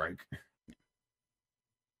Third Strike.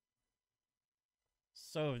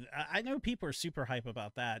 So I know people are super hype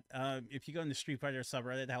about that. If you go in the Street Fighter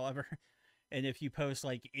subreddit, however, and if you post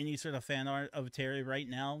like any sort of fan art of Terry right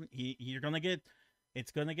now, you're gonna get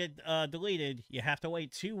deleted. You have to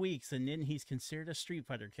wait 2 weeks, and then he's considered a Street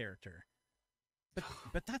Fighter character.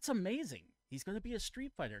 But that's amazing. He's gonna be a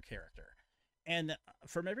Street Fighter character, and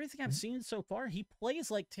from everything I've seen so far, he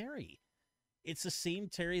plays like Terry. It's the same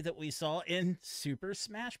Terry that we saw in Super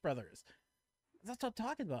Smash Brothers. That's what I'm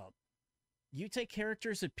talking about. You take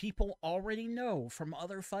characters that people already know from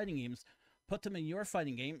other fighting games, put them in your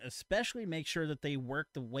fighting game, especially make sure that they work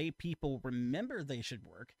the way people remember they should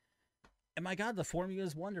work. And my God, the formula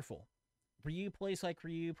is wonderful. Ryu plays like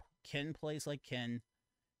Ryu, Ken plays like Ken,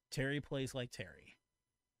 Terry plays like Terry.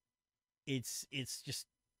 It's just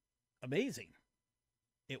amazing.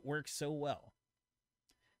 It works so well.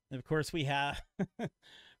 And of course, we have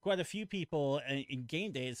quite a few people in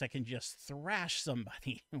game days that can just thrash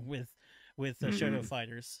somebody with Shadow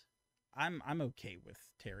Fighters. I'm okay with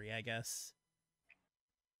Terry, I guess.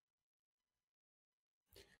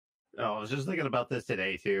 Oh, I was just thinking about this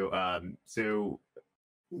today too. So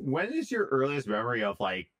when is your earliest memory of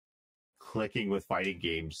like clicking with fighting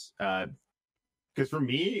games? Because for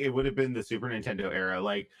me, it would have been the Super Nintendo era.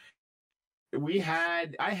 Like I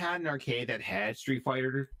had an arcade that had Street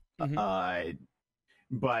Fighter,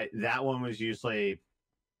 but that one was usually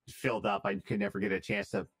filled up. I could never get a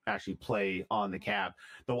chance to actually play on the Cap.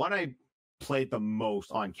 The one I played the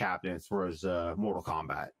most on cabinets was Mortal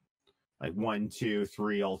Kombat. Like 1, 2,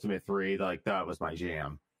 3, Ultimate 3. Like that was my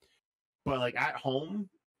jam. But like at home,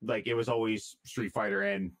 like it was always Street Fighter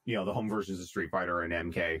and, you know, the home versions of Street Fighter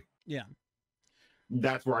and MK. Yeah.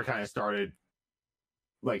 That's where I kind of started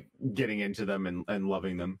like getting into them and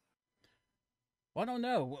loving them. Well, I don't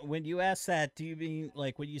know. When you ask that, do you mean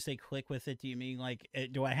like when you say click with it, do you mean like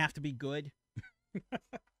do I have to be good?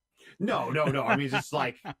 No. I mean, just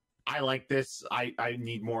like I like this. I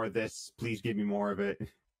need more of this. Please give me more of it.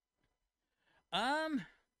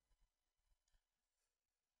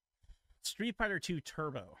 Street Fighter 2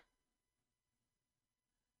 Turbo.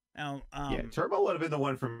 Now, yeah, Turbo would have been the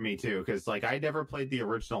one for me too, because like I never played the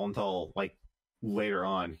original until like later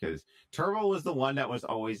on, because Turbo was the one that was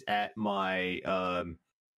always at my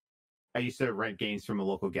I used to rent games from a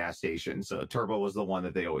local gas station, so Turbo was the one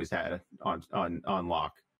that they always had on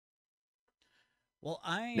lock. Well,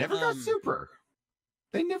 I never got Super.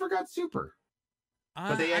 They never got Super.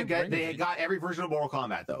 But they had got every version of Mortal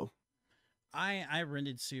Kombat though. I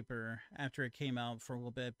rented Super after it came out for a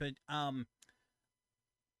little bit, but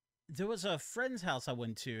there was a friend's house I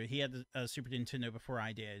went to. He had a Super Nintendo before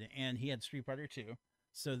I did, and he had Street Fighter 2.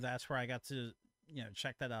 So that's where I got to, you know,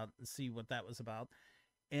 check that out and see what that was about.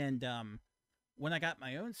 And when I got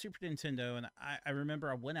my own Super Nintendo, and I remember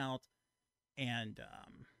I went out and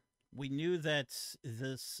we knew that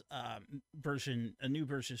this version, a new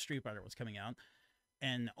version of Street Fighter was coming out,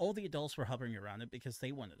 and all the adults were hovering around it because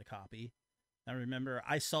they wanted a copy. I remember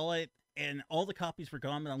I saw it and all the copies were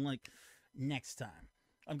gone, and I'm like, next time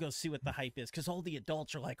I'm going to see what the hype is, because all the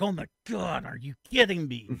adults are like, oh my God, are you kidding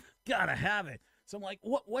me? Gotta have it. So I'm like,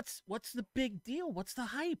 what's the big deal? What's the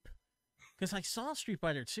hype? Because I saw Street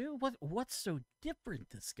Fighter 2. What's so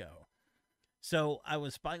different this go? So I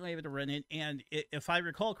was finally able to rent it, and if I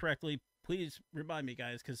recall correctly, please remind me,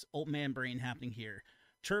 guys, because old man brain happening here.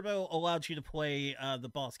 Turbo allowed you to play the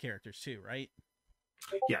boss characters too, right?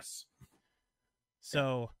 Yes.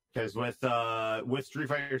 So because with Street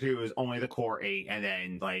Fighter 2 it was only the core 8, and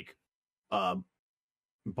then like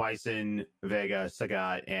Bison, Vega,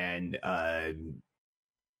 Sagat, and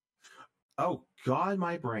oh God,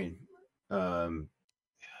 my brain. Balrog.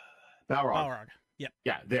 Yep.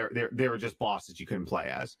 Yeah, they were just bosses you couldn't play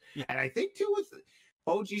as. Yeah. And I think too with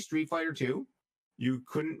OG Street Fighter 2, you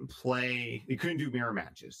couldn't do mirror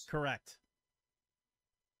matches. Correct.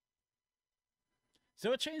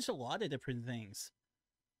 So it changed a lot of different things.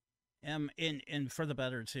 And for the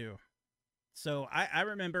better too. So I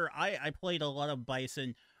remember I played a lot of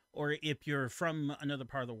Bison, or if you're from another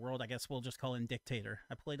part of the world, I guess we'll just call him Dictator.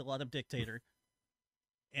 I played a lot of Dictator.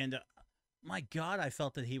 And my God, I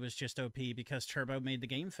felt that he was just OP because Turbo made the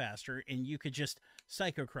game faster, and you could just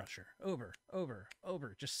Psycho Crusher over,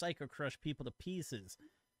 just Psycho Crush people to pieces.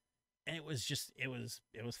 And it was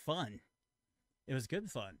fun. It was good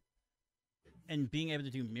fun. And being able to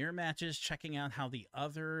do mirror matches, checking out how the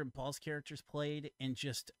other boss characters played, and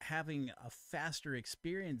just having a faster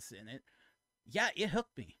experience in it. Yeah, it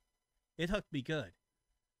hooked me. It hooked me good.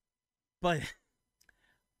 But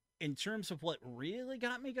in terms of what really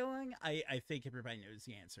got me going, I think everybody knows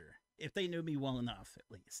the answer. If they know me well enough, at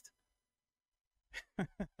least.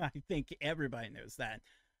 I think everybody knows that.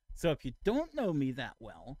 So if you don't know me that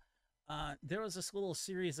well, there was this little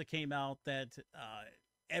series that came out that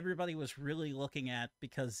everybody was really looking at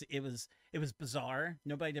because it was bizarre.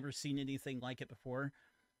 Nobody had ever seen anything like it before.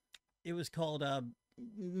 It was called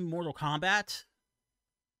Mortal Kombat.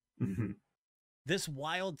 Mm-hmm. This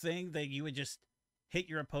wild thing that you would just hit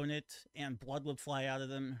your opponent and blood would fly out of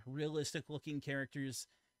them. Realistic looking characters.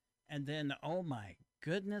 And then, oh my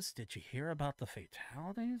goodness, did you hear about the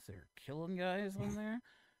fatalities? They're killing guys on there.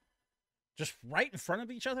 Just right in front of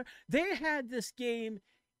each other. They had this game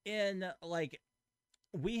in, like,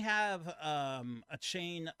 we have a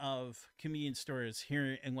chain of convenience stores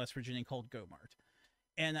here in West Virginia called Go-Mart.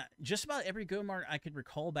 And just about every Go-Mart I could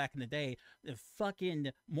recall back in the day, the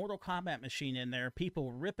fucking Mortal Kombat machine in there,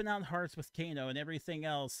 people ripping out hearts with Kano and everything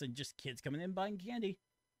else, and just kids coming in buying candy.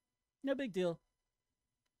 No big deal.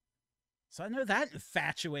 So I know that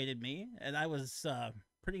infatuated me, and I was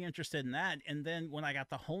pretty interested in that. And then when I got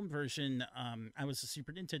the home version, I was a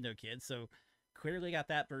Super Nintendo kid, so clearly got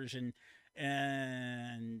that version.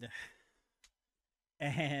 And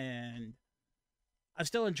I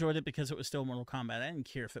still enjoyed it because it was still Mortal Kombat. I didn't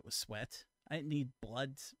care if it was sweat. I didn't need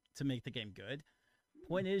blood to make the game good.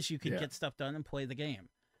 Point is, you could get stuff done and play the game.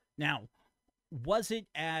 Now, was it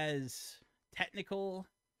as technical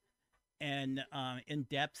and in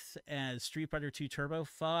depth as Street Fighter 2 Turbo?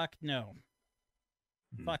 Fuck no.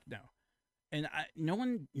 Fuck no. And no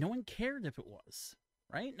one cared if it was,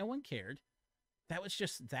 right? No one cared. That was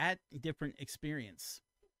just that different experience.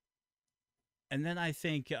 And then I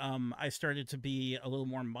think I started to be a little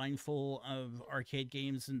more mindful of arcade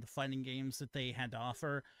games and the fighting games that they had to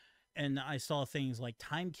offer. And I saw things like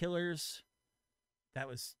Time Killers.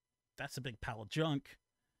 That's a big pile of junk.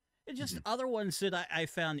 And just other ones that I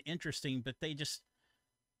found interesting, but they just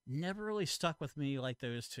never really stuck with me like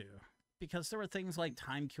those two. Because there were things like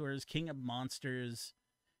Time Killers, King of Monsters,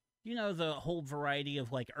 you know, the whole variety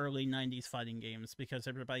of like early 90s fighting games, because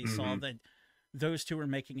everybody saw that those two were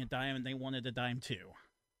making a dime and they wanted a dime too.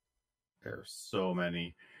 There are so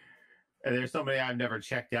many. And there's so many I've never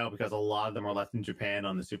checked out because a lot of them are left in Japan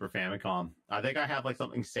on the Super Famicom. I think I have like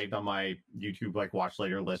something saved on my YouTube like watch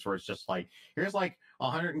later list where it's just like, here's like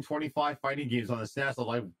 125 fighting games on the SNES. I'm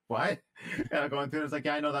like, what? And I'm going through and it's like,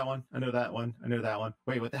 yeah, I know that one. I know that one. I know that one.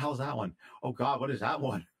 Wait, what the hell is that one? Oh God, what is that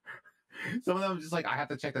one? Some of them I'm just like, I have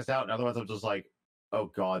to check this out. And other ones I'm just like,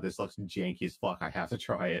 oh God, this looks janky as fuck. I have to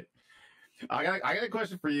try it. I got a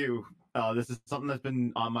question for you. This is something that's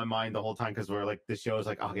been on my mind the whole time because we're like, this show is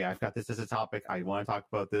like, okay, I've got this as a topic. I want to talk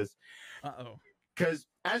about this. Because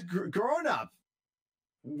as growing up,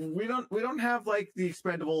 we don't have like the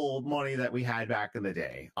expendable money that we had back in the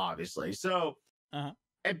day, obviously. So,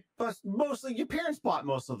 but mostly your parents bought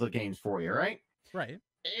most of the games for you, right? Right.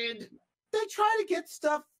 And they try to get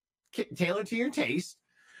stuff tailored to your taste,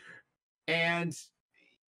 and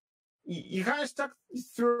you kind of stuck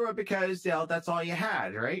through it because, you know, that's all you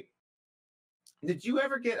had, right? Did you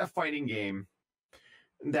ever get a fighting game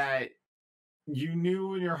that you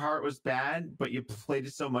knew in your heart was bad, but you played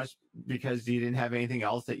it so much because you didn't have anything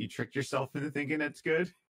else that you tricked yourself into thinking it's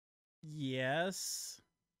good? Yes.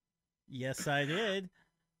 Yes, I did.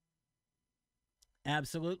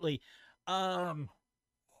 Absolutely.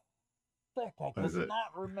 Fuck,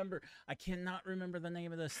 I cannot remember the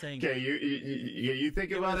name of this thing. Okay, you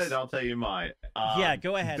think about it, I'll tell you mine. Yeah,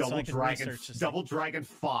 go ahead. So I can research this Double Dragon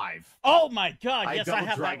 5. Oh my God! Yes, I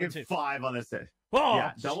have Double Dragon that one too. 5 on this. Oh,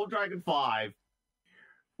 yeah, Double Dragon 5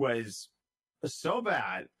 was so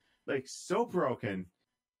bad, like so broken.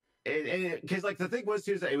 Because like the thing was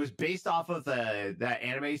too is that it was based off of the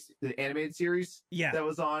animated series that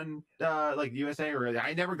was on like USA, or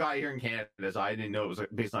I never got it here in Canada, so I didn't know it was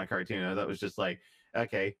based on a cartoon. I thought it was just like,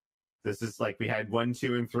 okay, this is like we had 1,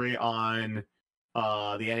 2, and 3 on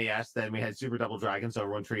the NES, then we had Super Double Dragon, so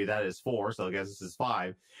everyone treated that as 4, so I guess this is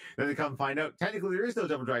 5. Then they come find out technically there is no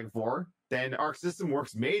Double Dragon 4. Then Arc System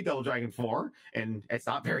Works made Double Dragon 4, and it's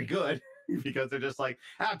not very good. Because they're just like,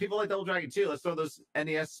 people like Double Dragon 2. Let's throw those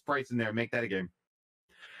NES sprites in there and make that a game.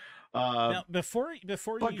 Now, before you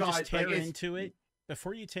just tear into it,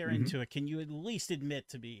 can you at least admit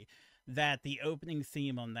to me that the opening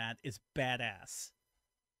theme on that is badass?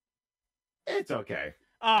 It's okay.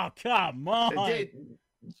 Oh, come on.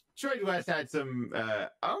 Trade West had some, I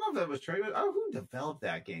don't know if that was Trade West. Oh, who developed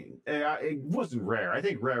that game? It wasn't Rare. I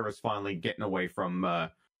think Rare was finally getting away from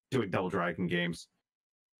doing Double Dragon games.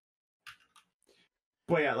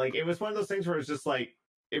 But yeah, like it was one of those things where it's just like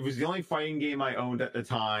it was the only fighting game I owned at the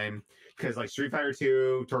time because like Street Fighter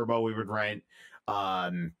 2 Turbo we would rent.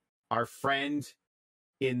 Our friend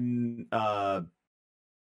in town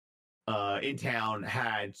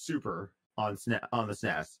had Super on the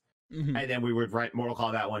SNES, and then we would rent Mortal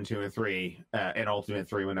Kombat 1, 2, and 3 and Ultimate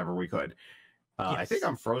 3 whenever we could. Yes. I think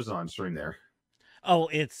I'm frozen on stream there. Oh,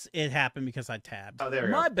 it happened because I tabbed. Oh, there we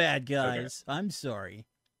go. My bad, Okay. guys. I'm sorry.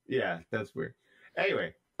 Yeah, that's weird.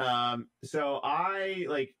 Anyway, so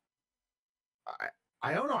I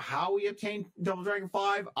don't know how we obtained Double Dragon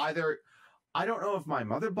 5. Either I don't know if my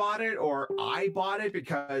mother bought it or I bought it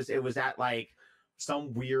because it was at like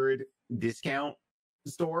some weird discount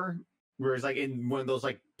store where it's like in one of those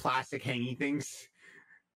like plastic hanging things.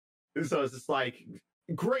 So it's just like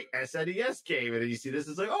great SNES game, and then you see this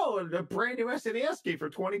is like, oh, a brand new SNES game for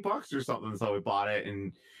 $20 or something. So we bought it,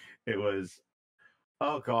 and it was,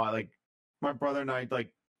 oh god, like my brother and I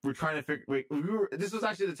like we're trying to figure. This was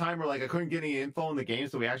actually the time where like I couldn't get any info in the game,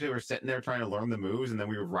 so we actually were sitting there trying to learn the moves, and then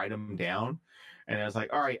we would write them down. And I was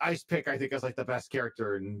like, all right, Ice Pick, I think is like the best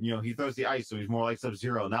character, and you know he throws the ice, so he's more like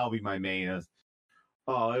Sub-Zero, and that'll be my main.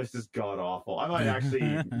 Oh, it was just god awful. I might actually,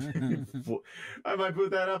 I might put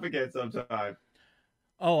that up again sometime.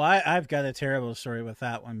 Oh, I've got a terrible story with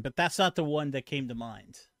that one, but that's not the one that came to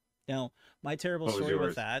mind. Now, my terrible story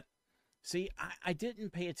with that. See, I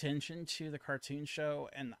didn't pay attention to the cartoon show,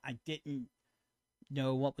 and I didn't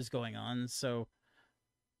know what was going on. So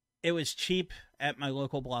it was cheap at my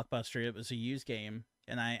local Blockbuster. It was a used game,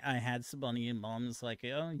 and I had some money, and Mom was like,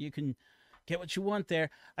 "Oh, you can Get what you want there.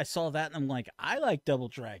 I saw that and I'm like, I like Double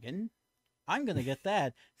Dragon. I'm gonna get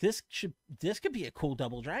that. This could be a cool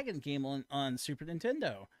Double Dragon game on Super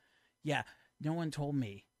Nintendo. Yeah, no one told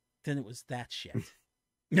me then it was that shit.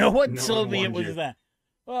 No one told me it was that.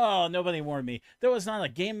 Oh, nobody warned me. There was not a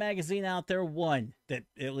game magazine out there, one, that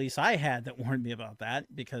at least I had, that warned me about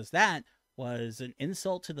that, because that was an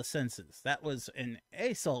insult to the senses. That was an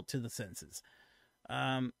assault to the senses.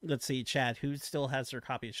 Let's see, chat, who still has their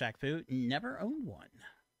copy of Shaq Fu? Never owned one.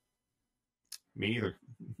 Me either.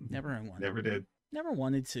 Never owned one. Never did. Never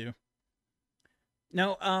wanted to.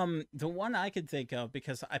 No, the one I could think of,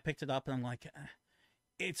 because I picked it up and I'm like,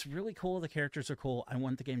 it's really cool. The characters are cool. I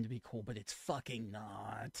want the game to be cool, but it's fucking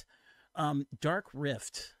not. Dark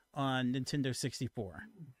Rift on Nintendo 64.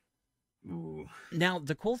 Ooh. Now,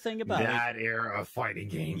 the cool thing about that era of fighting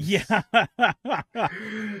games. Yeah.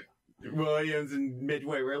 Williams and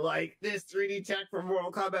Midway were like, this 3D tech from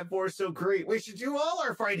Mortal Kombat 4 is so great. We should do all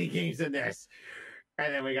our fighting games in this.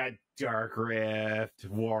 And then we got Dark Rift,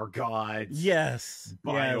 War Gods. Yes.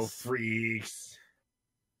 Bio Freaks.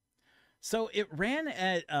 So it ran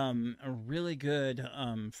at a really good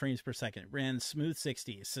frames per second. It ran smooth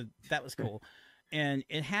 60s, so that was cool. And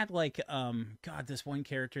it had like, God, this one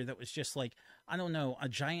character that was just like, I don't know, a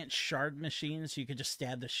giant shard machine, so you could just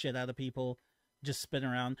stab the shit out of people, just spin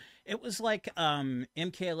around. It was like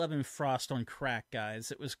MK11 Frost on crack,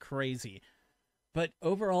 guys. It was crazy. But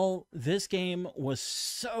overall, this game was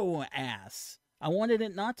so ass. I wanted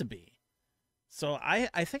it not to be. So I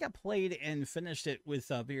think I played and finished it with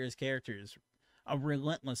various characters a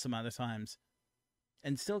relentless amount of times.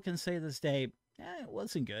 And still can say to this day, it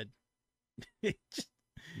wasn't good. It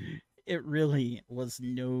really was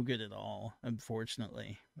no good at all,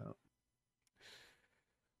 unfortunately.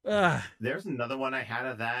 Oh. There's another one I had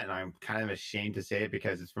of that, and I'm kind of ashamed to say it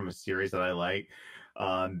because it's from a series that I like.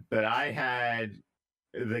 But I had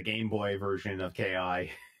the Game Boy version of KI.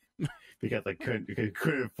 Because I couldn't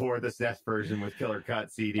afford the SNES version with Killer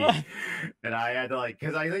Cut CD, and I had to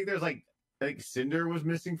because I think there's I think Cinder was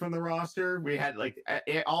missing from the roster. We had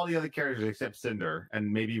all the other characters except Cinder and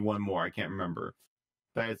maybe one more. I can't remember,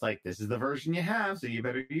 but it's this is the version you have, so you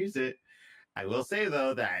better use it. I will say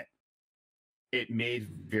though that it made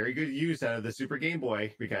very good use out of the Super Game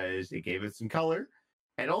Boy because it gave it some color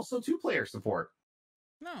and also 2-player support.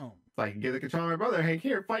 No, I can give the controller to my brother. Hey,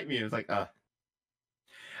 here, fight me. And it's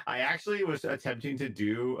I actually was attempting to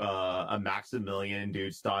do a Maximilian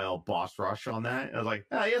dude style boss rush on that.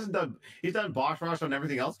 I was he's done boss rush on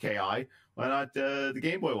everything else KI. Why not the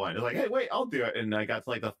Game Boy one? It's hey, wait, I'll do it. And I got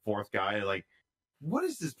to the fourth guy. What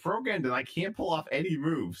is this program? And I can't pull off any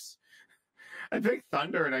moves. I pick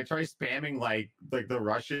Thunder and I try spamming the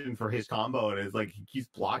Russian for his combo, and it's he keeps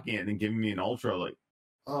blocking it and then giving me an ultra.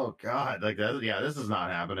 Oh god, that, yeah, this is not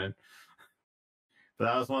happening. But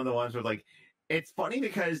that was one of the ones where it's funny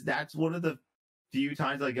because that's one of the few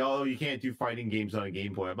times oh, you can't do fighting games on a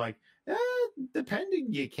Game Boy. I'm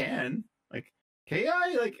depending, you can. KI,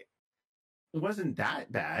 it wasn't that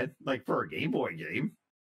bad, for a Game Boy game.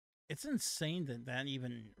 It's insane that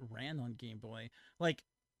even ran on Game Boy.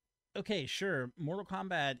 Okay, sure, Mortal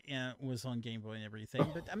Kombat was on Game Boy and everything,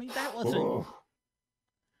 but I mean, that wasn't...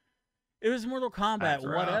 It was Mortal Kombat,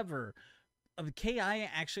 whatever. KI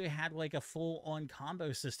actually had a full-on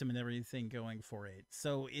combo system and everything going for it.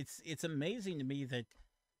 So it's amazing to me that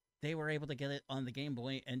they were able to get it on the Game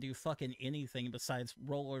Boy and do fucking anything besides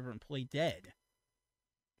roll over and play dead.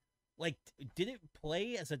 Did it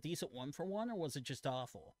play as a decent 1-for-1, or was it just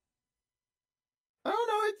awful? I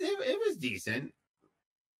don't know. It was decent.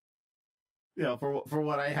 For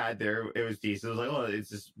what I had there, it was decent. It was it's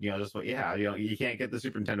just just what you have. You can't get the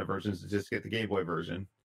Super Nintendo versions, to just get the Game Boy version.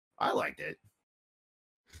 I liked it.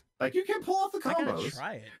 You can pull off the combos. I gotta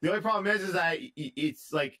try it. The only problem is that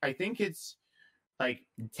it's I think it's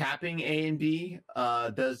tapping A and B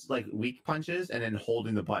does weak punches, and then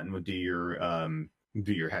holding the button would do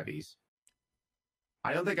your heavies.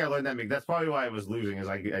 I don't think I learned that. That's probably why I was losing, is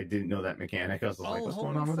I didn't know that mechanic. I was what's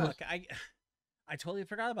going on with this? I totally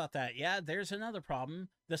forgot about that. Yeah, there's another problem.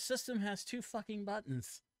 The system has 2 fucking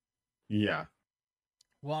buttons. Yeah.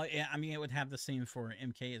 Well, yeah, I mean, it would have the same for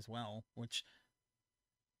MK as well, which...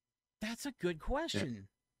 That's a good question.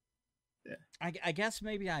 Yeah. I guess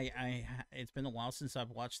maybe it's been a while since I've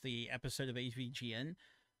watched the episode of HVGN.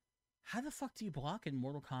 How the fuck do you block in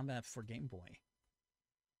Mortal Kombat for Game Boy?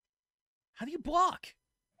 How do you block?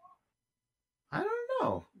 I don't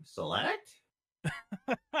know. Select?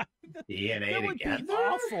 DNA that would together? Be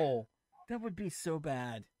awful. That would be so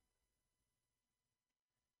bad.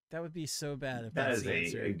 That would be so bad if that's the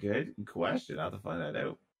answer. A good question. I'll have to find that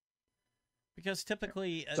out. Because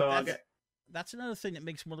typically, so that's another thing that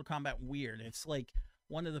makes Mortal Kombat weird. It's like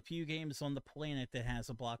one of the few games on the planet that has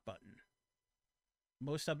a block button.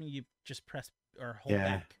 Most of them you just press or hold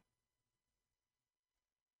back.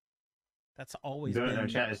 That's always been... No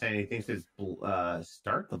chat is saying he thinks it's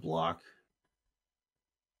start the block.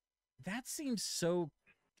 That seems so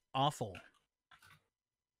awful.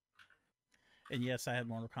 And yes, I had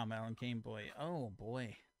Mortal Kombat on Game Boy. Oh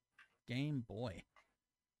boy. Game Boy.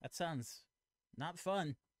 That sounds not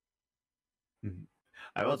fun.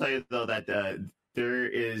 I will tell you though that there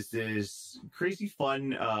is this crazy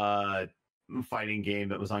fun fighting game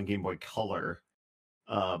that was on Game Boy Color,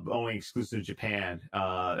 only exclusive to Japan.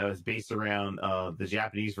 That was based around the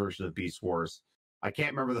Japanese version of Beast Wars. I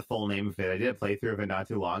can't remember the full name of it. I did a playthrough of it not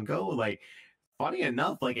too long ago. Like, funny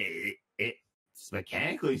enough, like it's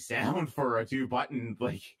mechanically sound for a 2-button.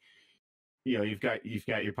 Like, you know, you've got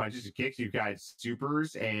your punches and kicks, you've got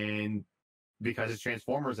supers, and because it's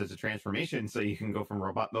Transformers, it's a transformation, so you can go from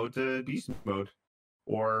robot mode to beast mode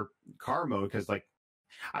or car mode. Because like,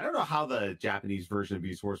 I don't know how the Japanese version of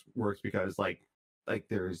Beast Wars works, because like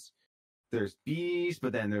there's Beast,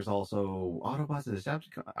 but then there's also Autobots and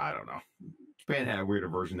Decepticons. I don't know. Japan had a weirder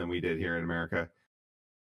version than we did here in America.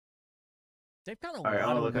 They've got a lot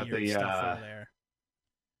of weird stuff over there.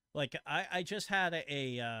 Like I just had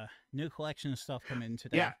a new collection of stuff come in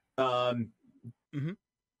today. Yeah.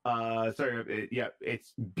 Sorry. Yeah,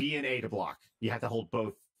 it's B and A to block. You have to hold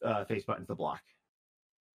both face buttons to block.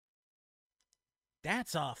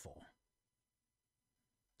 That's awful.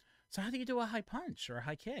 So how do you do a high punch or a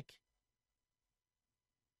high kick?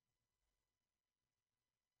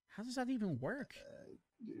 How does that even work?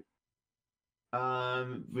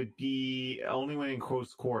 Would be only when in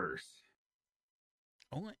close quarters.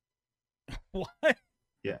 Only what?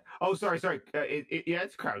 Yeah. Oh, sorry. Yeah,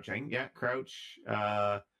 it's crouching. Yeah, crouch.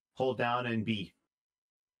 Hold down and B.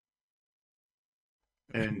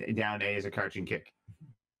 And down A is a crouching kick.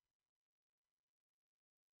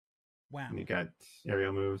 Wow. And you got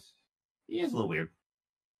aerial moves. Yeah, it's a little weird.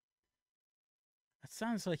 That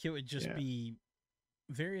sounds like it would just be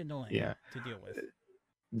very annoying to deal with.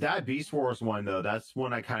 That Beast Wars one, though, that's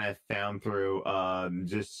one I kind of found through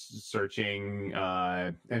just searching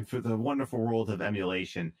and for the wonderful world of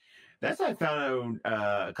emulation. That's how I found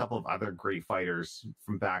out a couple of other great fighters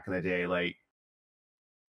from back in the day. Like,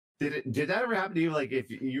 did that ever happen to you? Like, if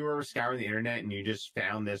you were scouring the internet and you just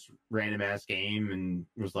found this random ass game and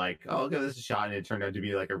was like, "Oh, I'll give this a shot," and it turned out to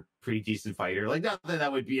be like a pretty decent fighter. Like, not that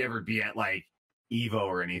that would ever be at like Evo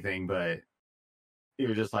or anything, but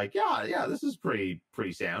you're just like, yeah, this is pretty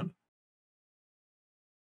sound.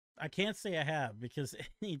 I can't say I have, because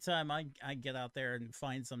anytime I get out there and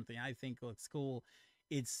find something I think looks cool,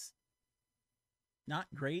 it's not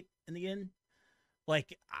great in the end.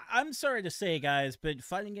 Like, I'm sorry to say, guys, but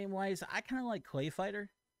fighting game wise, I kind of like Clay Fighter.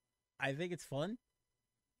 I think it's fun.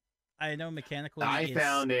 I know mechanically I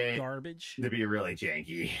found it garbage to be really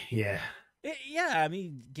janky. Yeah. Yeah, I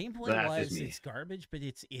mean, gameplay wise, it's garbage, but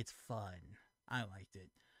it's fun. I liked it.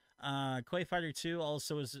 Clay Fighter 2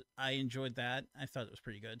 also I enjoyed that. I thought it was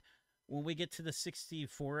pretty good. When we get to the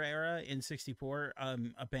 64 era in 64,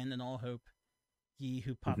 abandon all hope, ye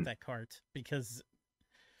who popped that cart, because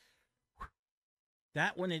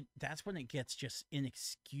that's when it gets just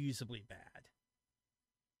inexcusably bad.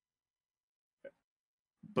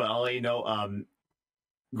 But I'll let you know,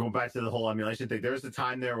 going back to the whole emulation thing, there was a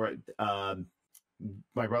time there where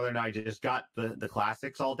my brother and I just got the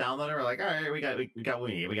classics all downloaded. We're like, all right, we got we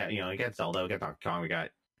got Zelda, we got Donkey Kong, we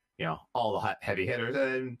got all the heavy hitters,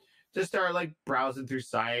 and just started like browsing through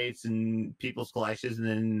sites and people's collections, and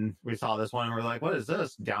then we saw this one and we're like, what is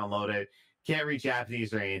this? Download it. Can't read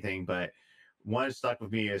Japanese or anything, but one that stuck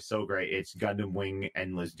with me is so great. It's Gundam Wing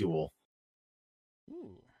Endless Duel.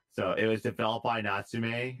 Ooh. So it was developed by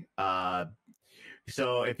Natsume.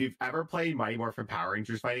 So if you've ever played Mighty Morphin Power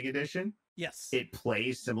Rangers Fighting Edition, yes, it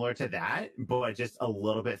plays similar to that, but just a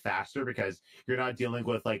little bit faster, because you're not dealing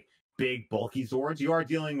with like big bulky Zords. You are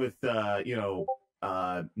dealing with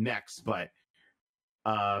mechs, but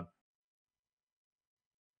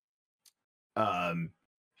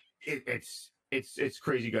it's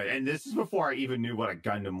crazy good. And this is before I even knew what a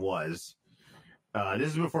Gundam was.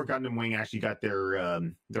 This is before Gundam Wing actually got their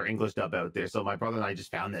English dub out there. So my brother and I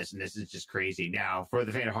just found this, and this is just crazy. Now, for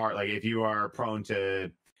the faint of heart, like if you are prone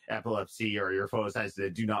to epilepsy or your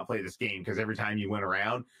photosensitive, do not play this game, because every time you went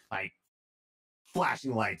around, like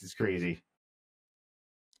flashing lights, is crazy.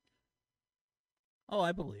 Oh,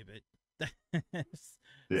 I believe it.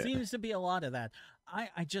 Seems to be a lot of that.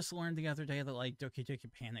 I just learned the other day that like Doki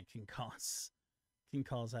Doki Panic can cause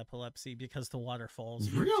epilepsy because the water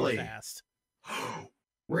falls really fast.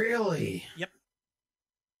 Really? Yep.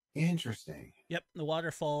 Interesting. Yep. The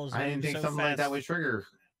waterfalls. I didn't think so something fast. like that would trigger.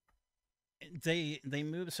 They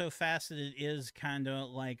move so fast that it is kind of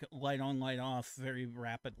like light on, light off very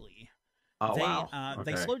rapidly. Oh, they wow.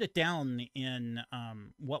 they Okay. slowed it down in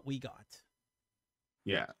what we got.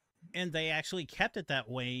 Yeah. And they actually kept it that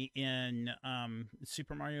way in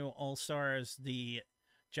Super Mario All Stars, the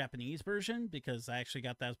Japanese version, because I actually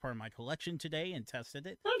got that as part of my collection today and tested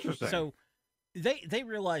it. Interesting. So they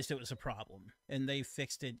realized it was a problem, and they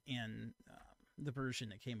fixed it in the version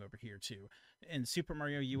that came over here too. In Super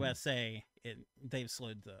Mario USA, they've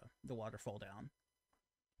slowed the waterfall down,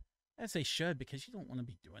 as they should, because you don't want to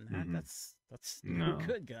be doing that. That's no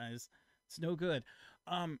good, guys. It's no good.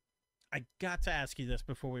 I got to ask you this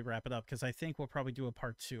before we wrap it up, because I think we'll probably do a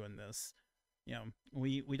part 2 in this. You know,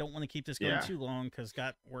 we don't want to keep this going too long because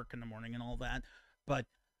got work in the morning and all that. But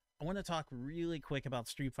I want to talk really quick about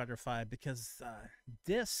Street Fighter V, because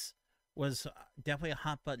this was definitely a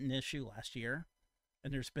hot button issue last year,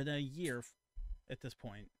 and there's been a year at this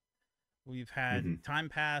point. We've had time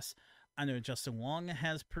pass. I know Justin Wong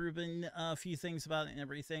has proven a few things about it and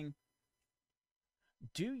everything.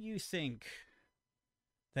 Do you think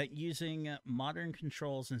that using modern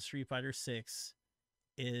controls in Street Fighter 6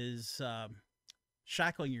 is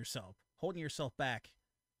shackling yourself, holding yourself back?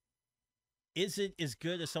 Is it as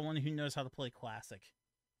good as someone who knows how to play classic?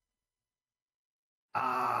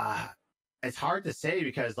 It's hard to say,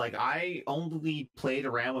 because like I only played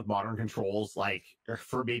around with modern controls like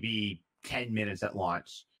for maybe 10 minutes at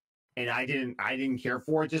launch, and I didn't care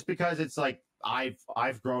for it, just because it's like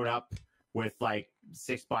I've grown up with like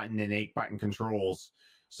 6-button and 8-button controls.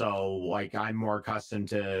 So, like, I'm more accustomed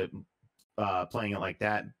to playing it like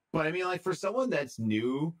that. But, I mean, like, for someone that's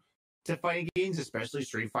new to fighting games, especially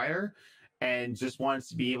Street Fighter, and just wants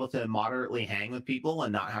to be able to moderately hang with people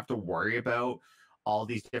and not have to worry about all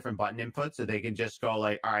these different button inputs, so they can just go,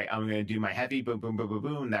 like, all right, I'm going to do my heavy, boom, boom, boom, boom,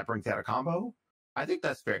 boom, and that brings out a combo. I think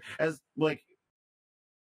that's fair. As, like,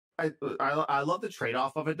 I love the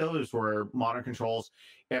trade-off of it, though, is where modern controls,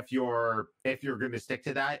 if you're going to stick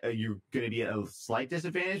to that, you're going to be at a slight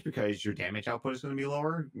disadvantage because your damage output is going to be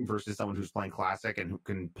lower versus someone who's playing classic and who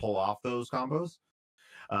can pull off those combos.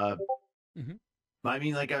 I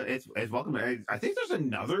mean, like, it's welcome. I think there's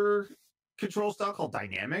another control style called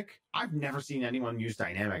dynamic. I've never seen anyone use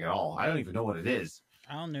dynamic at all. I don't even know what it is.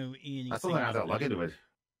 I don't know anything. That's something I have to look into it.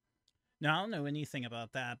 No, I don't know anything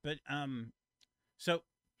about that. But so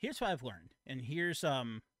here's what I've learned, and here's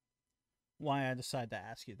why I decided to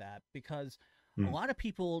ask you that, because a lot of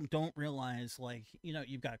people don't realize, like, you know,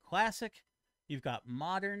 you've got classic, you've got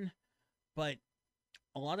modern, but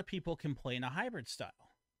a lot of people can play in a hybrid style,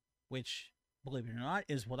 which, believe it or not,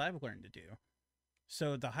 is what I've learned to do.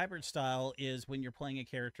 So the hybrid style is when you're playing a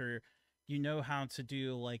character, you know how to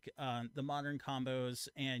do like the modern combos,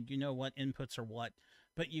 and you know what inputs are what,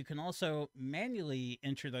 but you can also manually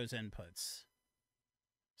enter those inputs.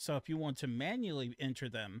 So if you want to manually enter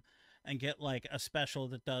them and get like a special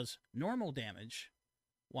that does normal damage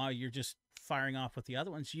while you're just firing off with the other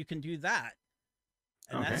ones, you can do that.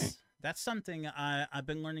 And that's something I've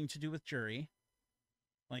been learning to do with Jury.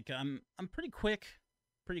 Like I'm pretty quick,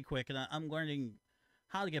 and I'm learning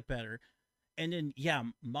how to get better. And then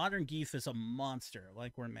modern Geef is a monster,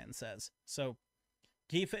 like Wordman says. So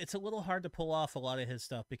Geef, it's a little hard to pull off a lot of his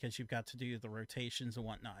stuff because you've got to do the rotations and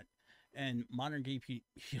whatnot. And modern Geef, you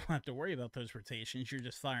don't have to worry about those rotations. You're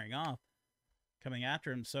just firing off, coming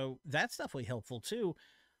after him. So that's definitely helpful too.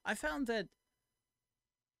 I found that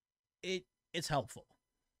it's helpful.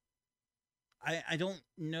 I don't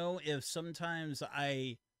know if sometimes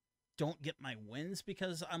I don't get my wins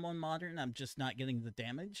because I'm on modern. I'm just not getting the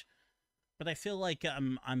damage. But I feel like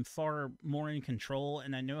I'm far more in control,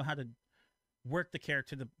 and I know how to work the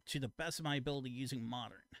character to the best of my ability using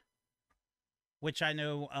modern. Which I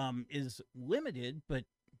know is limited, but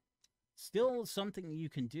still something you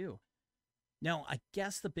can do. Now, I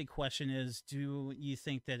guess the big question is, do you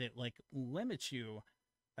think that it like limits you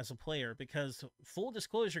as a player? Because full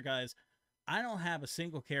disclosure, guys, I don't have a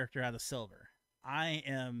single character out of silver. I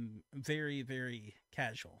am very, very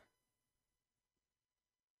casual.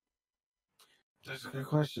 That's a good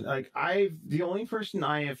question. Like the only person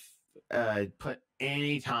I have put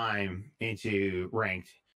any time into ranked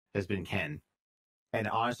has been Ken. And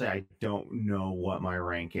honestly, I don't know what my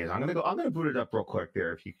rank is. I'm gonna boot it up real quick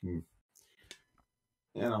there, if you can,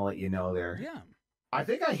 and I'll let you know there. Yeah. I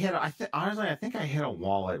think I hit a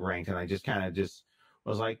wall at ranked, and I just kind of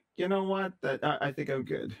was like, you know what? I think I'm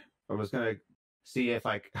good. I was gonna see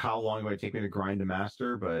how long it would take me to grind to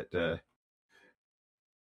master, but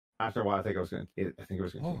after a while, I think it was gonna take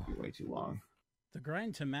way too long. The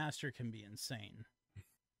grind to master can be insane.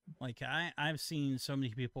 Like I've seen so many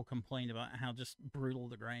people complain about how just brutal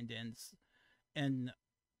the grind is, and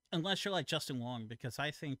unless you're like Justin Long, because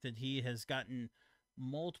I think that he has gotten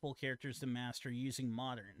multiple characters to master using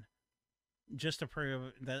modern, just to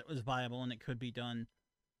prove that it was viable and it could be done.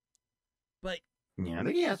 But yeah, I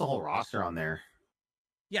think he has the whole roster on there.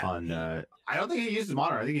 Yeah, I don't think he uses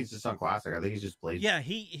modern. I think he's just on classic. I think he's just played. Yeah,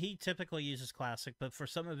 he typically uses classic, but for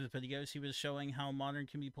some of his videos, he was showing how modern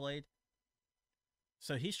can be played.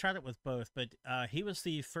 So he's tried it with both, but he was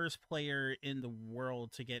the first player in the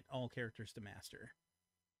world to get all characters to master.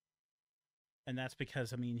 And that's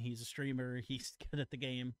because, I mean, he's a streamer. He's good at the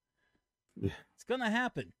game. Yeah. It's going to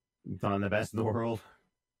happen. He's on the best in the world.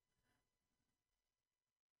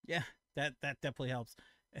 Yeah, that definitely helps.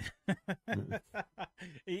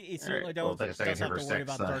 he certainly right, doesn't have to worry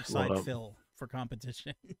about Dark Side Phil for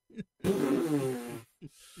competition. I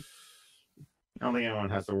don't think anyone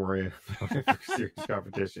has to worry about serious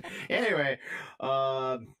competition. Anyway,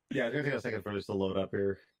 yeah, it's gonna take a second for this to load up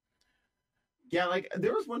here. Yeah, like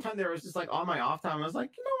there was one time there was just like on my off time, I was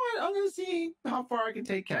like, you know what, I'm gonna see how far I can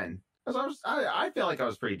take Ken. Because I feel like I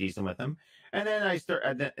was pretty decent with him. And then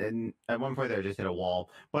and at one point there I just hit a wall.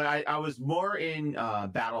 But I was more in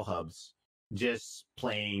battle hubs, just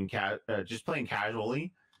playing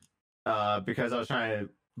casually, because I was trying to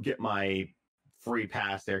get my free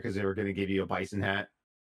pass there because they were going to give you a bison hat,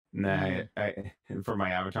 and for my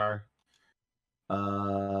avatar.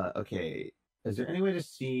 Okay, is there any way to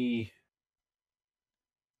see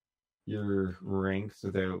your ranks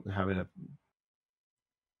without having to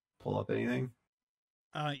pull up anything?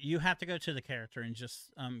 You have to go to the character and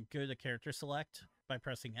just go to character select by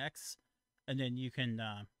pressing X, and then you can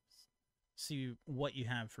see what you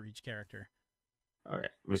have for each character. Okay,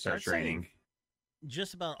 we start training.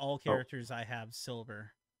 Just about all characters I have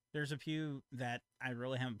silver. There's a few that I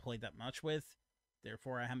really haven't played that much with,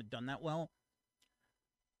 therefore I haven't done that well.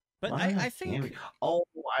 But I think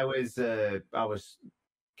I was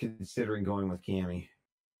considering going with Cammy.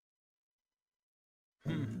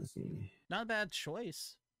 Let's see. Not a bad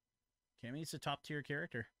choice. Cammy's a top tier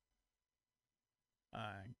character.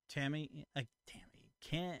 Ken,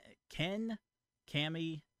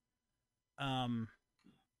 Cammy,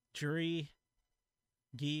 Jury,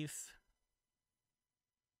 Geef.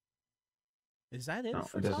 Is that it? No,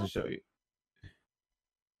 it doesn't show you.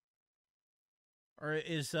 Or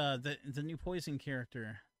is the new poison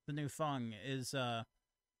character, the new Fung, is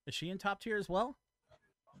she in top tier as well?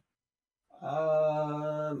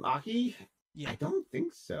 Aki? Yeah. I don't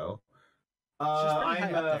think so.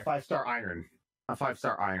 I'm a 5-star iron. A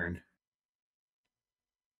 5-star iron.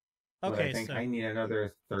 Okay, but I think I need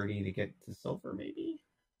another 30 to get to silver, maybe.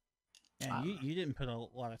 Yeah, you didn't put a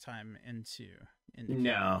lot of time into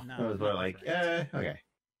no, it was more like, okay.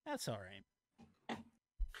 That's all right.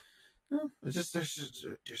 No, it's just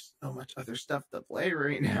there's so much other stuff to play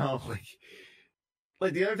right now.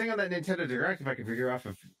 Like the other thing on that Nintendo Direct, if I can figure out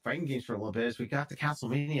fighting games for a little bit, is we got the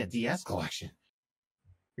Castlevania DS collection.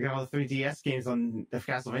 We got all the 3 DS games on the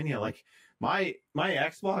Castlevania. Like my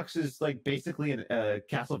Xbox is like basically a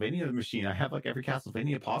Castlevania machine. I have like every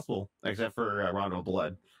Castlevania possible except for Rondo of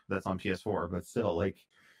Blood. That's on PS4, but still, like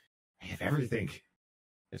I have everything.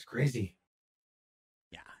 It's crazy.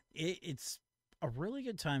 Yeah, it's a really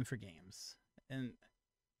good time for games, and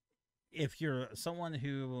if you're someone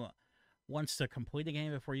who wants to complete a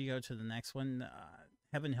game before you go to the next one,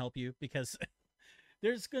 heaven help you, because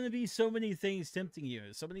there's going to be so many things tempting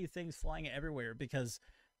you, so many things flying everywhere, because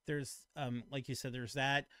there's, like you said, there's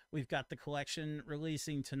that. We've got the collection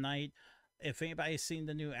releasing tonight. If anybody's seen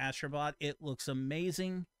the new Astrobot, it looks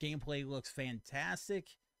amazing. Gameplay looks fantastic.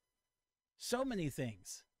 So many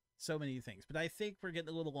things. So many things. But I think we're getting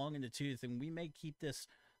a little long in the tooth, and we may keep this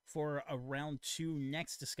for a round 2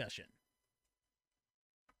 next discussion.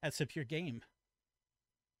 That's a pure game.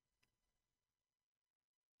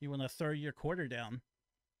 You want to throw your quarter down.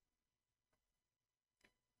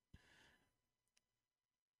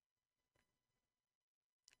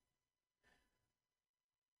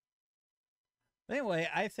 Anyway,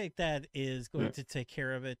 I think that is going to take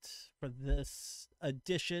care of it for this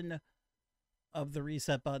edition of the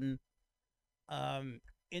Reset Button.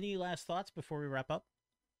 Any last thoughts before we wrap up?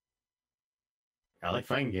 I like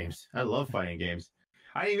fighting games. I love fighting games.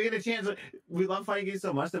 I didn't even get a chance. We love fighting games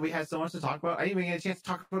so much that we had so much to talk about. I didn't even get a chance to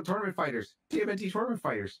talk about tournament fighters. TMNT tournament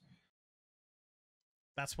fighters.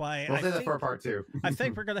 That's why we'll say that for a part 2. I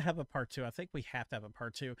think we're going to have a part 2. I think we have to have a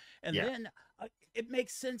part 2. And then it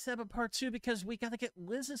makes sense to have a part 2 because we got to get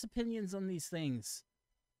Liz's opinions on these things.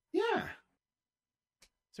 Yeah.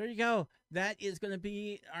 So there you go. That is going to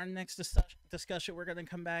be our next discussion. We're going to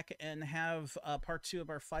come back and have part 2 of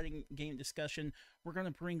our fighting game discussion. We're going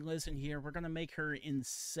to bring Liz in here. We're going to make her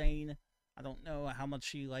insane. I don't know how much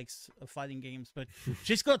she likes fighting games, but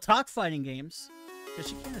she's going to talk fighting games because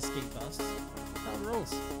she can't escape us. That's how it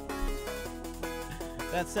rolls.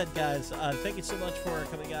 That said, guys, thank you so much for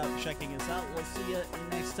coming out and checking us out. We'll see you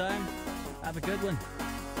next time. Have a good one.